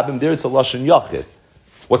lashon rabbim, there it's a lashon yachid.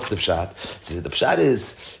 What's the pshat? So the pshat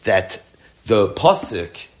is that the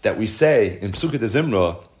pasuk that we say in Pesukei de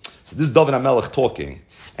Zimra. So this is David HaMelech talking.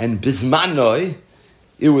 And Bizmanoi,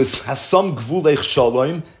 it was Hasam Gvulech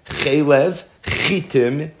Shalom, Chelev,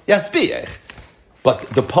 Chitim, Yasbiech. But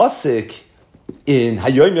the pasuk in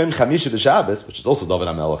Hayom Yom Chamisha b'Shabbos, which is also David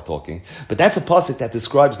HaMelech talking, but that's a pasuk that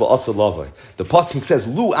describes La'asa Lavai. The pasuk says,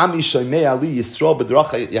 Lu Ami Shomei Ali Yisrael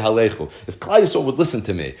B'dracha Yahalechu. If Klal Yisrael would listen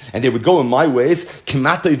to me, and they would go in my ways,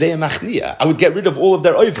 Kimatoi Ve'emachnia, I would get rid of all of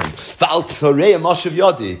their oivim. V'al Tzorei Mashav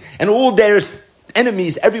Yadi. And all their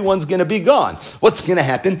enemies, everyone's going to be gone. What's going to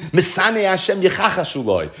happen? Misane Hashem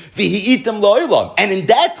yichachashuloi v'hi'item lo'ilam. And in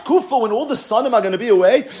that kufa, when all the sanim are going to be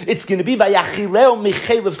away, it's going to be vayachireo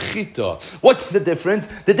michelev chita. What's the difference?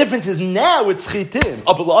 The difference is now it's chitim.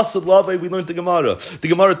 Abala'asad lavai, we learned the Gemara. The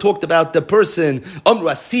Gemara talked about the person amru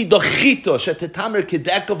asida chita shetetamer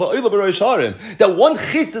kedeka va'oila b'roish harim. That one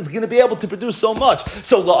chita is going to be able to produce so much.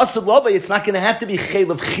 So la'asad lavai, it's not going to have to be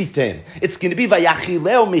chelev chitim. It's going to be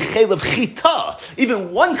vayachireo michelev chita.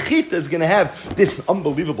 Even one chita is going to have this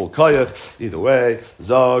unbelievable koyach. Either way,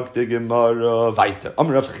 zog the Gemara weiter.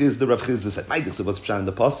 Rav Chizda said, "Ma'idich so what's pshat in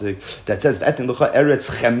the pasuk that says v'etin lucha eretz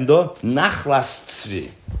chemda nachlas tzvi."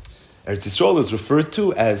 Eretz Yisrael is referred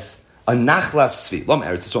to as a nachlas tzvi. Lam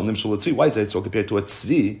Eretz Yisrael nimshul tzvi. Why is Eretz Yisrael compared to a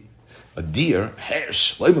tzvi? A deer,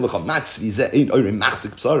 hersh,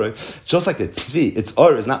 just like a tzvi, its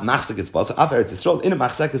or is not machzik, it's basar. Af Eretz Yisrael in a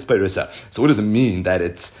machzik is peirisa. So what does it mean that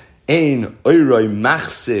it's ein oiroi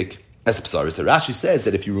machzik as psaris? Rashi says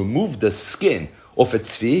that if you remove the skin off a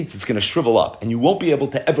tzvi, it's going to shrivel up, and you won't be able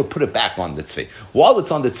to ever put it back on the tzvi. While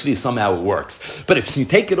it's on the tzvi, somehow it works. But if you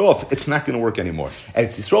take it off, it's not going to work anymore.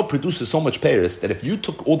 Eretz Yisrael produces so much peiros that if you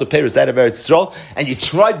took all the peiros out of Eretz Yisrael and you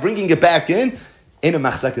tried bringing it back in a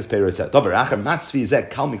machzekes peiros.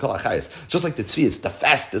 Just like the tzvi is the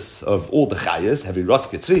fastest of all the chayas, heavy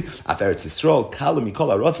rotzke tzvi, Eretz Yisrael, kal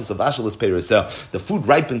mikol harotzes of ashelis peiros. The food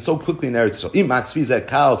ripens so quickly in Eretz Yisrael. Im tzvi zeh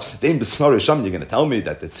kal, ve'im b'snor sham. You're going to tell me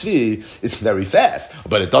that the tzvi is very fast,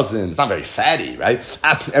 but it's not very fatty, right?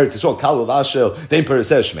 Eretz Yisrael, kal v'ashel, ve'im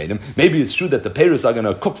peiros shmeidim. Maybe it's true that the peiros are going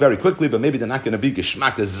to cook very quickly, but maybe they're not going to be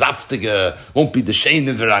geschmack, zaftige, won't be the shein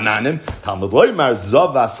v'rananim. Talmud loymar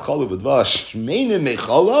zavas cholu v'dvash shmeidim.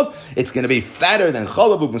 It's going to be fatter than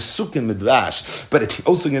chalav u'mesukim midvash, but it's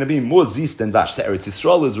also going to be more zis than vash. So Eretz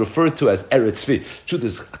Yisrael is referred to as Eretz Tzvi. Truth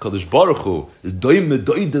is, HaKadosh Baruch Hu is doim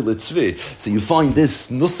medoide letzvi. So you find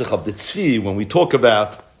this nusach of the tzvi when we talk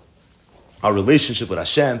about our relationship with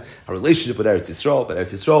Hashem, our relationship with Eretz Yisrael, but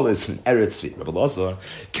Eretz Yisrael is an Eretz Tzvi. Rabbi Lazar,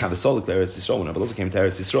 Kavasolik Eretz Yisrael, when Rabbi Lazar came to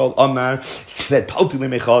Eretz Yisrael, Amar, he said, Palti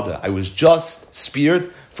lemechada, I was just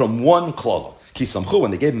speared from one klala.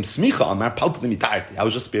 When they gave him smicha, I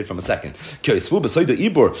was just spared from a second.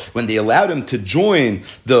 When they allowed him to join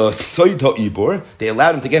the Soida Ibor, they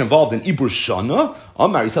allowed him to get involved in Ibor Shana.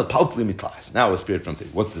 Amar, he said, now I was spared from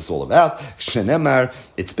things. What's this all about?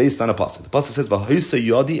 It's based on a pasuk. The pasuk says,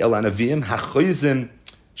 yadi el anavim hachoizim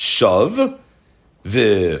shav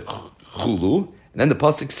v'chulu. And then the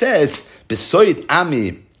pasuk says, Besoid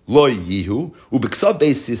ami lo yihu, ubiksav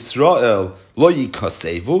beis Yisrael lo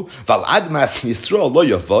yikasevu, val admas Yisrael lo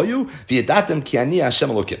yavoyu, v'yadatem ki ani Hashem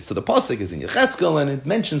Elokim. So the pasuk is in Yecheskel, and it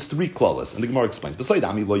mentions three klalas, and the Gemara explains. Besoid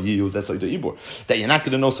ami lo yihu zeh soida ibor, that you're not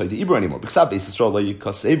going to know soida ibor anymore. Biksav beis Yisrael lo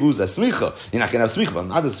yikasevu zeh smicha, you're not going to have smicha. But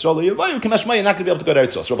not Yisrael lo yavoyu, kemashma, you're not going to be able to go to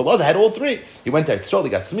Eretz Yisrael. So Rabbi Lazar had all three. He went to Eretz Yisrael, he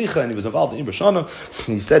got smicha, and he was involved in Ibor Shana.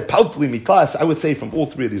 And he said, "Pautli mitlas." I would say from all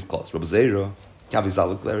three of these klalas. Rabbi Zera, Reb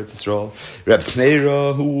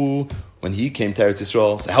Sneira, who, when he came to Eretz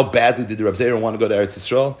Yisrael, so how badly did the Reb Zera want to go to Eretz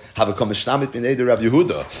Yisrael?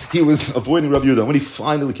 He was avoiding Reb Yehuda. When he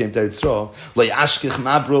finally came to Eretz Yisrael,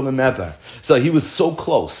 so he was so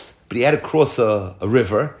close, but he had to cross a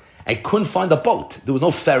river. I couldn't find a boat. There was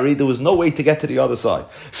no ferry. There was no way to get to the other side.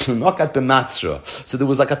 So Nokat b'matzra. So there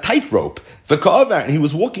was like a tightrope. And he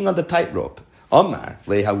was walking on the tightrope. Omar,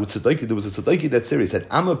 there was a tzadiki that said, he said,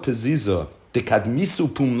 Ama Peziza, you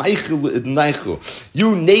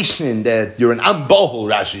nation that you're an ambohol,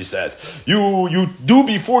 Rashi says. You do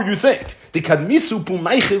before you think.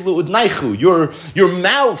 Your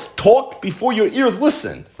mouth talked before your ears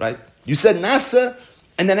listened, right? You said nasa,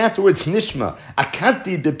 and then afterwards nishma.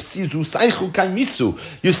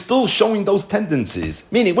 You're still showing those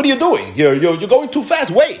tendencies. Meaning, what are you doing? You're going too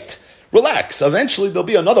fast. Wait. Relax. Eventually there'll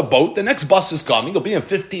be another boat. The next bus is coming. It'll be in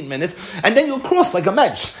 15 minutes. And then you'll cross like a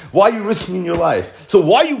mensch. Why are you risking your life? So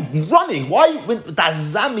why are you running? Why are you being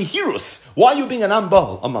an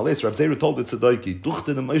ambal? Amalais, Rab Zeira told it to Daiki.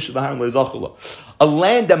 A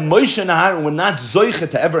land that Moshe and Aaron were not zoiche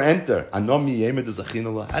to ever enter. How do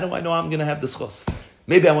I know I'm going to have this chus?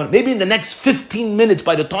 Maybe in the next 15 minutes,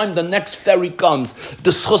 by the time the next ferry comes, the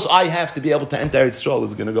schus I have to be able to enter Eretz Yisrael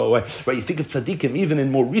is going to go away. Right? You think of tzaddikim, even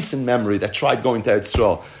in more recent memory, that tried going to Eretz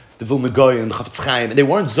Yisrael, the Vilna Goy and the Chafetz Chaim, and they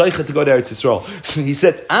weren't zoiche to go to Eretz Yisrael. So he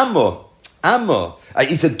said, Amma.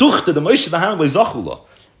 He said, Duchte, the Moshe v'Aaron lo yizachula.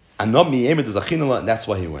 And that's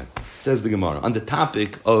why he went. Says the Gemara, on the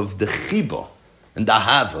topic of the chiba and the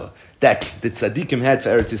ahava that the tzaddikim had for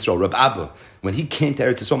Eretz Yisrael. Rab Abba, when he came to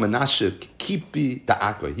Eretz Yisrael, Menashe kipi the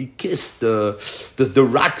Akwa. He kissed the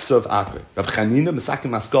rocks of Akwa. Rab Chanina Mesakim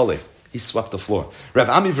Maskole. He swept the floor. Rav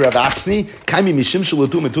Ami v'Rav Asni kaimi mishim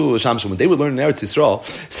shulatu metul l'shamshim. When they would learn in Eretz Yisrael,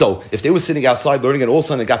 so if they were sitting outside learning and all of a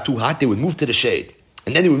sudden it got too hot, they would move to the shade.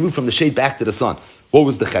 And then they would move from the shade back to the sun. What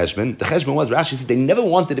was the cheshbon? The cheshbon was, Rashi says, they never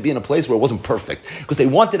wanted to be in a place where it wasn't perfect. Because they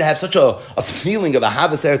wanted to have such a feeling of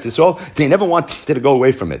Ahavas Eretz Yisrael, they never wanted to go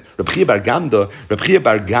away from it. Reb Chia Bar Gamda,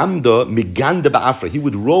 miganda ba'afra. He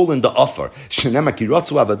would roll in the offer. Shenema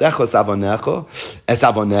kirotzu avadecho es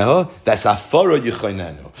avoneho, v'esaforo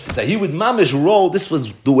yichoynenu. So he would mamish roll. This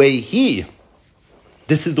is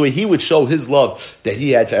the way he would show his love that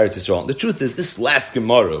he had for Eretz Yisrael. And the truth is, this last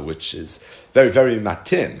Gemara, which is very, very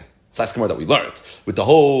matin, it's last Gemara that we learned, with the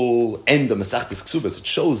whole end of Masechtas Ksubas, it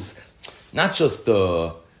shows not just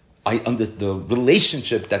the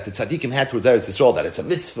relationship that the tzaddikim had towards Eretz Yisrael, that it's a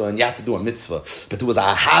mitzvah and you have to do a mitzvah, but there was a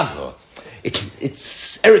ahava.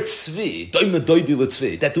 It's Eretz Tzvi, doime doidi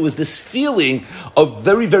letzvi, that there was this feeling of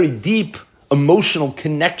very, very deep emotional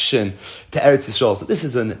connection to Eretz Yisrael. So this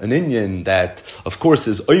is an inyan that, of course,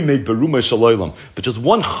 is oimed beruma shaloylam. But just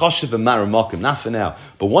one chashiv maramakim, not for now,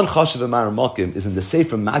 but one chashiv maramakim is in the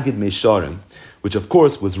Sefer Magid Meisharim, which of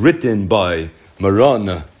course was written by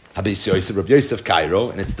Maran Habes Yosef, Rabbi Yosef Cairo,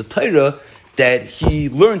 and it's the Torah that he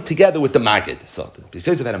learned together with the Maggid. So Rabbi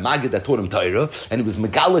Yosef had a Maggid that taught him Torah, and it was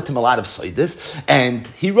megalit him a lot of Soidis, and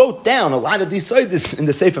he wrote down a lot of these Soidis in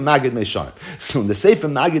the Sefer Magid Meisharim. So in the Sefer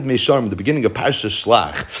Magid Meisharim, the beginning of Parsha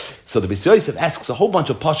Shlach, so the Rabbi Yosef asks a whole bunch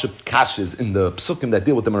of Pashat Kashas in the Psukim that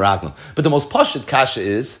deal with the Meraglim. But the most Pashat Kasha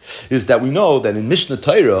is that we know that in Mishnah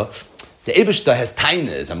Torah, the Eibishter has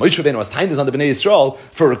tainas, and Moshe Rabbeinu has tainas on the Bnei Yisrael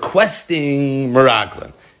for requesting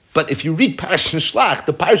Meraglim. But if you read Parashat Shlach,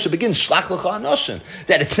 the Parasha begins Shlach L'cha Anoshin,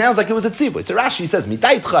 that it sounds like it was a tzivoy. So Rashi says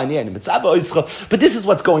Midaitcha Ani Mitzava Oischa, but this is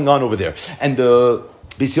what's going on over there. And the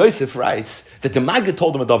Beis Yosef writes that the Maggid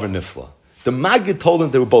told him a davar nifla. The Maggid told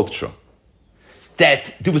him they were both true.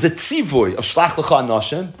 That there was a tzivoy of Shlach L'cha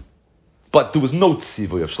Anoshin, but there was no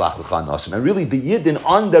tzivoy of Shlach L'cha Anoshin. And really, the Yidden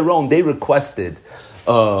on their own, they requested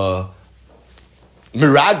Miraglim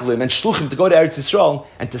and Shluchim to go to Eretz Yisrael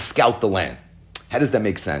and to scout the land. How does that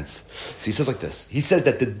make sense? So he says like this. He says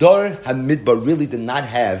that the Dor HaMidbar really did not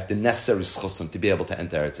have the necessary schusim to be able to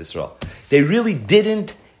enter Eretz Yisrael. They really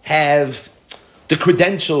didn't have the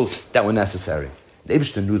credentials that were necessary. The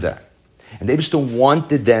Eibishter knew that. And the Eibishter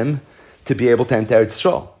wanted them to be able to enter Eretz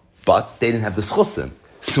Yisrael. But they didn't have the schusim.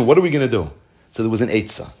 So what are we going to do? So there was an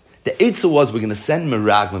Eitzah. The Eitzah was, we're going to send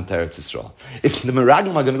Meraglim to Eretz Yisrael. If the Meraglim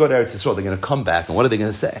are going to go to Eretz Yisrael, they're going to come back, and what are they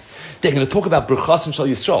going to say? They're going to talk about Berchas and Shal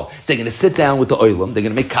Yisrael. They're going to sit down with the Oilam, they're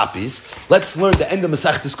going to make copies. Let's learn the end of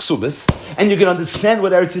Masechtas Ksubas, and you're going to understand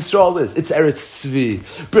what Eretz Yisrael is. It's Eretz Tzvi,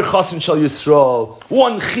 Berchas and Shal Yisrael,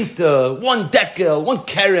 one Chita, one Dekel, one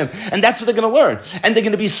Kerem, and that's what they're going to learn. And they're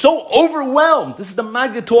going to be so overwhelmed, this is the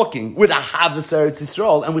Maggid talking, with Ahavas Eretz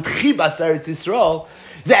Yisrael, and with Chibas Eretz Yisrael,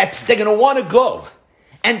 that they're going to want to go.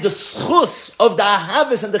 And the schus of the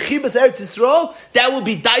Ahavas and the Chibas Eretz Yisrael, that will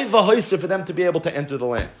be daiva hoiser for them to be able to enter the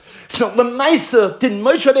land. So, Lemaisa, did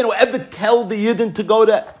Moshe Rabbeinu ever tell the Yidden to go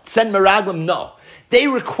to send Meraglim? No. They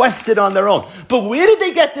requested on their own. But where did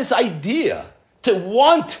they get this idea to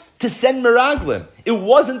want to send Meraglim? It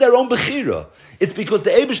wasn't their own Bechira. It's because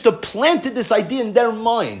the Eibishter planted this idea in their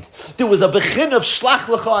mind. There was a Bechin of Shlach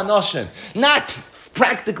L'cha Anoshin, not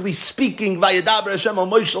practically speaking, Vayadaber Hashem al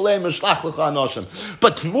Moshe Leim Shlach L'cha Anoshin,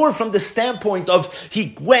 but more from the standpoint of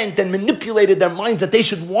he went and manipulated their minds that they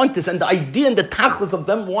should want this, and the idea and the tachlis of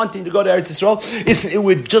them wanting to go to Eretz Yisrael is it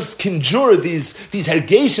would just conjure these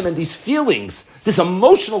hergation and these feelings, this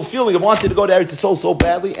emotional feeling of wanting to go to Eretz Yisrael so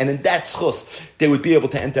badly, and in that schus they would be able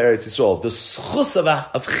to enter Eretz Yisrael. The schus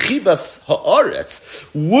of Chibas Haaretz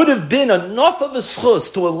would have been enough of a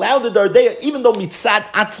schus to allow the Dardeya, even though mitzad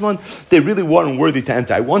atzman they really weren't worthy to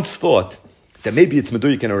enter. I once thought that maybe it's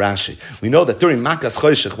Meduyik and Rashi. We know that during Makas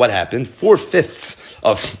Choshech, what happened? 4/5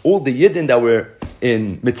 of all the Yidden that were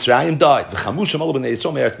in Mitzrayim died.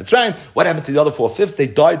 What happened to the other 4/5? They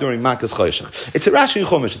died during Makas Choshech. It's a Rashi in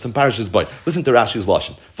Chumash. It's in Parashas Boy. Listen to Rashi's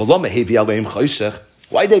lashon.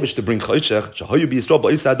 Why they wish to bring Choshech?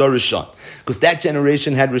 Because that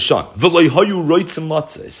generation had Rishon.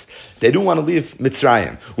 They didn't want to leave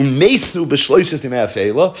Mitzrayim.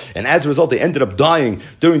 And as a result, they ended up dying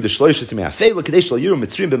during the Shloishas Yimei Hafeilah.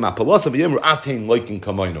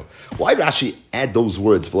 Why Rashi add those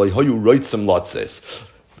words? They were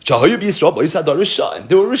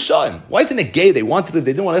Rishon. Why isn't it gay? They wanted it,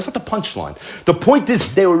 they didn't want it. That's not the punchline. The point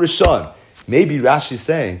is they were Rishon. Maybe Rashi is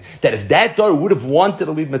saying that if that Dor would have wanted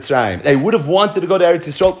to leave Mitzrayim, they would have wanted to go to Eretz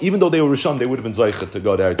Yisrael, even though they were Rishon, they would have been Zoichet to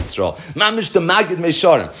go to Eretz Yisrael. Mamish the Magid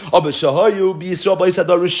Meisharim. Aber Shahayu be Yisrael by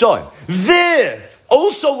Yisrael Rishon. There!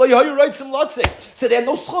 Also, Layahayu writes some lotzes. So they had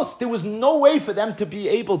no schus. There was no way for them to be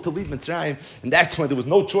able to leave Mitzrayim, and that's why there was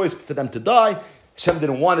no choice for them to die. Hashem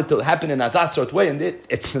didn't want it to happen in a Azasrat way, and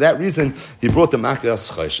it's for that reason he brought the Makas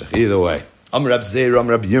Choshech. Either way. Rab Zeir,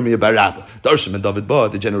 Rab Yirmiyah Barab. Darshim and David Ba,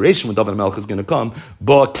 the generation when David Melech is going to come,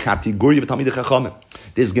 Ba Kategoria B'Talmidei Chachamim.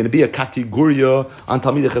 There's going to be a categoria on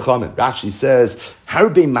Talmidei Chachamim. Rashi says,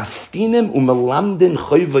 Harbe Mastinim Umelamdin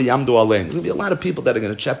Choyva Yamdu Aleim. There's going to be a lot of people that are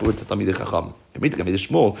going to chap with Talmidei Chachamim.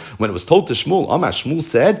 When it was told to Shmuel, Shmuel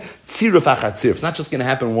said, Tziruf achar tziruf. It's not just going to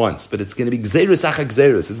happen once, but it's going to be Gzeirus achar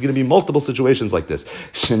Gzeirus. There's going to be multiple situations like this.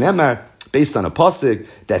 Shenemar, based on a pasuk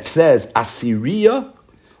that says, Assyria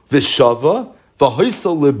V'shava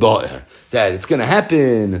v'hoisel le'ba'er. That it's going to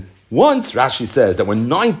happen once. Rashi says that when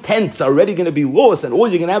 9/10 are already going to be lost and all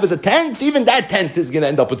you're going to have is a 10th, even that 10th is going to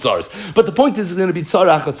end up with tzars. But the point is it's going to be tzar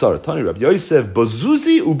achat tzar. Tani Rabbi Yosef,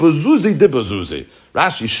 bazuzi u'bazuzi de bazuzi.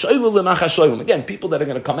 Rashi, shoyla l'macha shoylim. Again, people that are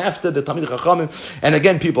going to come after the Talmidei Chachamim, and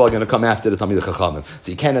again, people are going to come after the Talmidei Chachamim.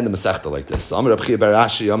 So you can't end the Masechta like this. So Amar Reb Chia bar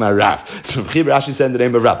Rashi, Amar Rav. So Reb Chia bar Rashi said in the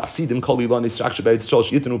name of Rav, Asidim kol ilan Yisrael sheberetz Yisrael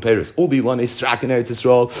sheyitenu peiros. All the ilan Yisrael in Eretz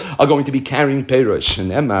Yisrael are going to be carrying peiros. And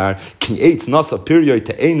Emar ki eitz nasa piryoy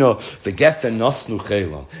te'eno v'gefen nasnu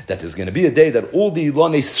chelam. That there's going to be a day that all the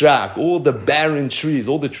ilan Yisrael, all the barren trees,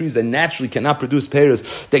 all the trees that naturally cannot produce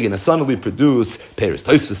peiros, they're going to suddenly produce peiros.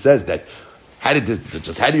 Tosfos says that. How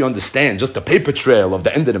do you understand just the paper trail of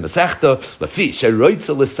the end of the Masechta? Lafi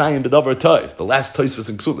sheroitza l'sayim b'davar toiv. The last Tosfos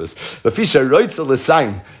in Ksulis. Lafi sheroitza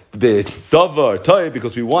l'sayim b'davar toiv,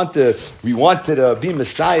 because we wanted to be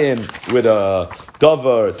Messiah with a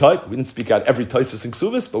davar toiv. We didn't speak out every Tosfos in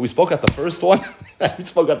Ksulis, but we spoke out the first one. We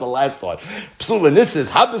spoke out the last one. Psulanisses,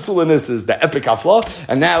 Habisulinisses, the epic hafla,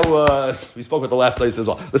 and now we spoke about the last place as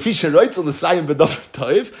well. The fisher writes on the Sayim B'Davar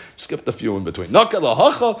Toiv. Skipped a few in between. We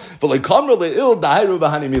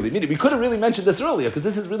could have really mentioned this earlier because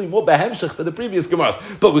this is really more behemshech for the previous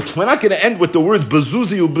Gemaras. But we're not going to end with the words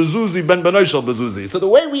Bezuzi u Bezuzi ben Benoshel Bezuzi. So the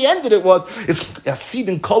way we ended it was it's Asid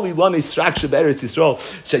and Koli Lani Srak Sheberetz Yisrael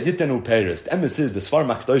Sheyitenu Peiros. The emes is the Sfar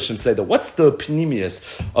Makdoshim say that what's the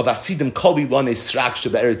pnimius of Asidim Koli Lani Srak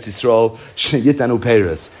Sheberetz Yisrael Sheyitenu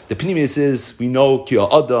Peiros. The pnimius is we know Ki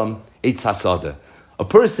Adam Eitz Hasada. A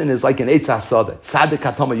person is like an Eitz Hasada, Tzadik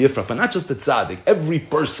Hatama Yifra, but not just the Tzadik. Every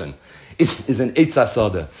person is an Eitz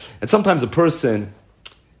Hasada. And sometimes a person,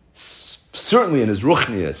 certainly in his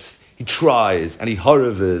Ruchnias, he tries and he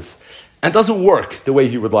haravis and doesn't work the way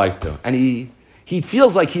he would like to. And he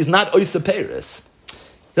feels like he's not Oisa Peiros.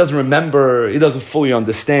 He doesn't remember, he doesn't fully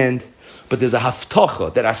understand. But there's a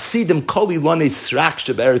haftacha that asidim koli lane srak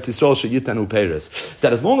sheberetz Yisrael sheyitanu peiros.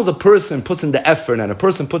 That as long as a person puts in the effort and a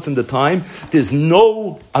person puts in the time, there's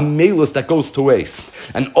no amelus that goes to waste.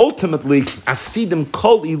 And ultimately, asidim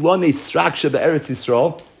koli lane srak sheberetz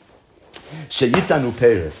Yisrael sheyitanu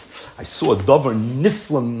peiros. I saw a davar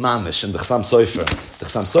niflam mamish in the Chassam Sofer. The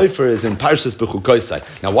Chassam Sofer is in Parshas Bechukoisai.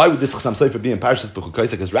 Now, why would this Chassam Sofer be in Parshas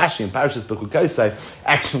Bechukoisai? Because Rashi in Parshas Bechukoisai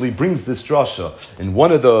actually brings this drasha in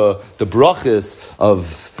one of the brachas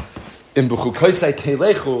of in Bechukoisai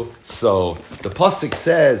Keilechu. So the pasuk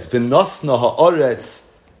says, "V'nosna haaretz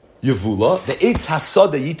Yevula, the Eitz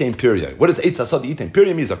Hasada Yitain Period. What does Eitz Hasada Yitain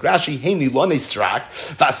Period mean? Rashi, Heini Lone Srak,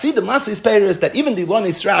 Vasi the Masis Peiros, that even the Lone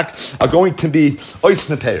Srak are going to be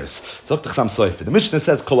Oisne Peiros. So the Chassam Sofer. The Mishnah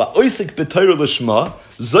says, Kola Oisik B'Torah L'Shma,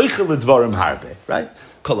 Zoichel L'Dvarim Harbe. Right?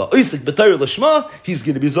 Kola Oisik B'Torah L'Shma, he's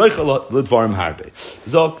going to be Zoichel L'Dvarim Harbe.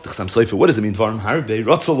 Zok, the Chassam Sofer, what does it mean, Dvarim Harbe?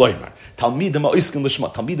 Ratzo Loimer. Talmidim Oiskin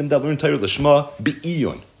L'Shma. Talmidim that learn Torah L'Shma,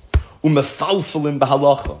 Be'iyun. Umefalfalim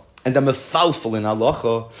B'Halacha. And I'm a falful in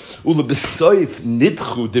halacha, ula b'soif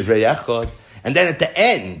nidchu divrei echad. And then at the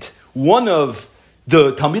end, one of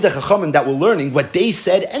the Talmidei Chachamim that were learning, what they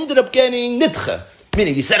said ended up getting nidcha.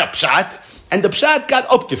 Meaning he said a pshat, and the pshat got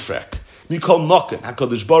upgefrekt. Mikol Mokken,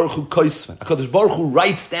 HaKadosh Baruch Hu Koisven. HaKadosh Baruch Hu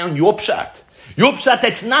writes down your pshat. Your pshat,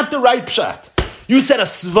 that's not the right pshat. You said a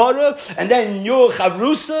svara, and then your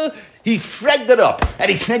chavrusa, he fragged it up, and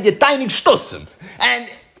he said you're tiny shtosim. And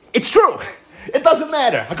it's true. It doesn't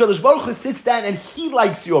matter. HaKadosh Baruch Hu sits down, and he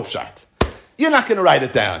likes your pshat. You're not going to write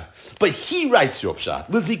it down. But he writes your pshat.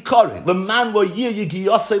 L'zikarin, l'man lo yeh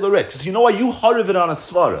yigiyasei l'rek. Because you know why? You harav it on a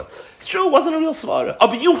svara. It's true, it wasn't a real svara. Oh,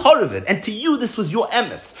 but you harav it. And to you, this was your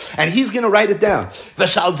emes. And he's going to write it down.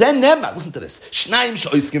 V'shal zen nema. Listen to this. Shnayim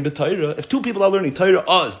sho'iskim b'Torah. If two people are learning Torah,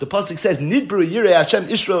 oz, the pasuk says, Nidbru yirei Hashem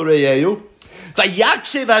Israel reyeyu.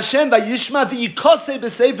 Vayakshev Hashem vayishma v'yikosei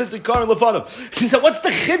b'seifes zikarin l'fanam. So he said, what's the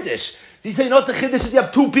chiddush? He said, you know what the chiddush is? You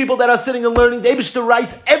have two people that are sitting and learning. The Eibishter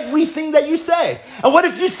writes everything that you say. And what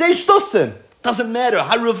if you say shtosin? Doesn't matter.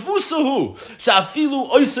 Haravusahu.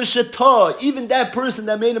 Sha'afilu oisa sheta. Even that person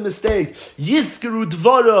that made a mistake. Yizkeru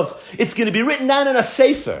dvarav. It's going to be written down in a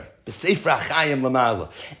sefer. The sefer achayim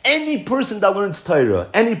lamala. Any person that learns Torah,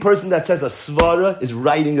 any person that says a svara is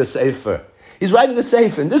writing a sefer. He's writing a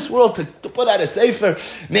sefer. In this world, to put out a sefer,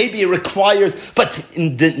 maybe it requires, but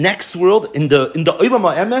in the next world, in the Olam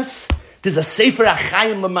HaEmes, there's a sefer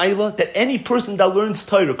achayim l'mayla that any person that learns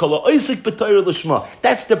Torah, kol ha'oisik b'Torah l'shma,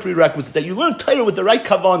 that's the prerequisite, that you learn Torah with the right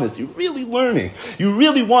kavanas. You're really learning. You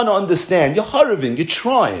really want to understand. You're haraving. You're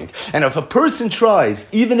trying. And if a person tries,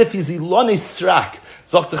 even if he's ilonei strak,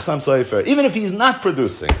 even if he's not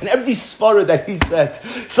producing, and every svara that he says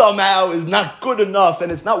somehow is not good enough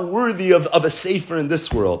and it's not worthy of a sefer in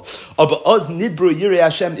this world. That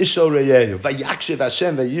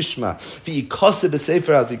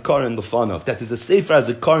is a sefer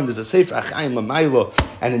azikaron, there's a sefer achayim l'maylo,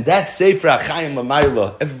 and in that sefer achayim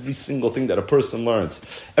l'maylo, every single thing that a person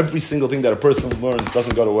learns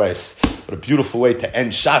doesn't go to waste. What a beautiful way to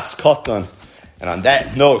end Shas Kotan. And on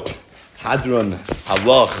that note, Hadron,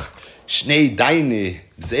 Halach, Shnei Daini,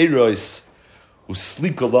 Zerois,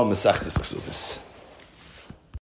 Uslik Olam Mesachtes Ksubis.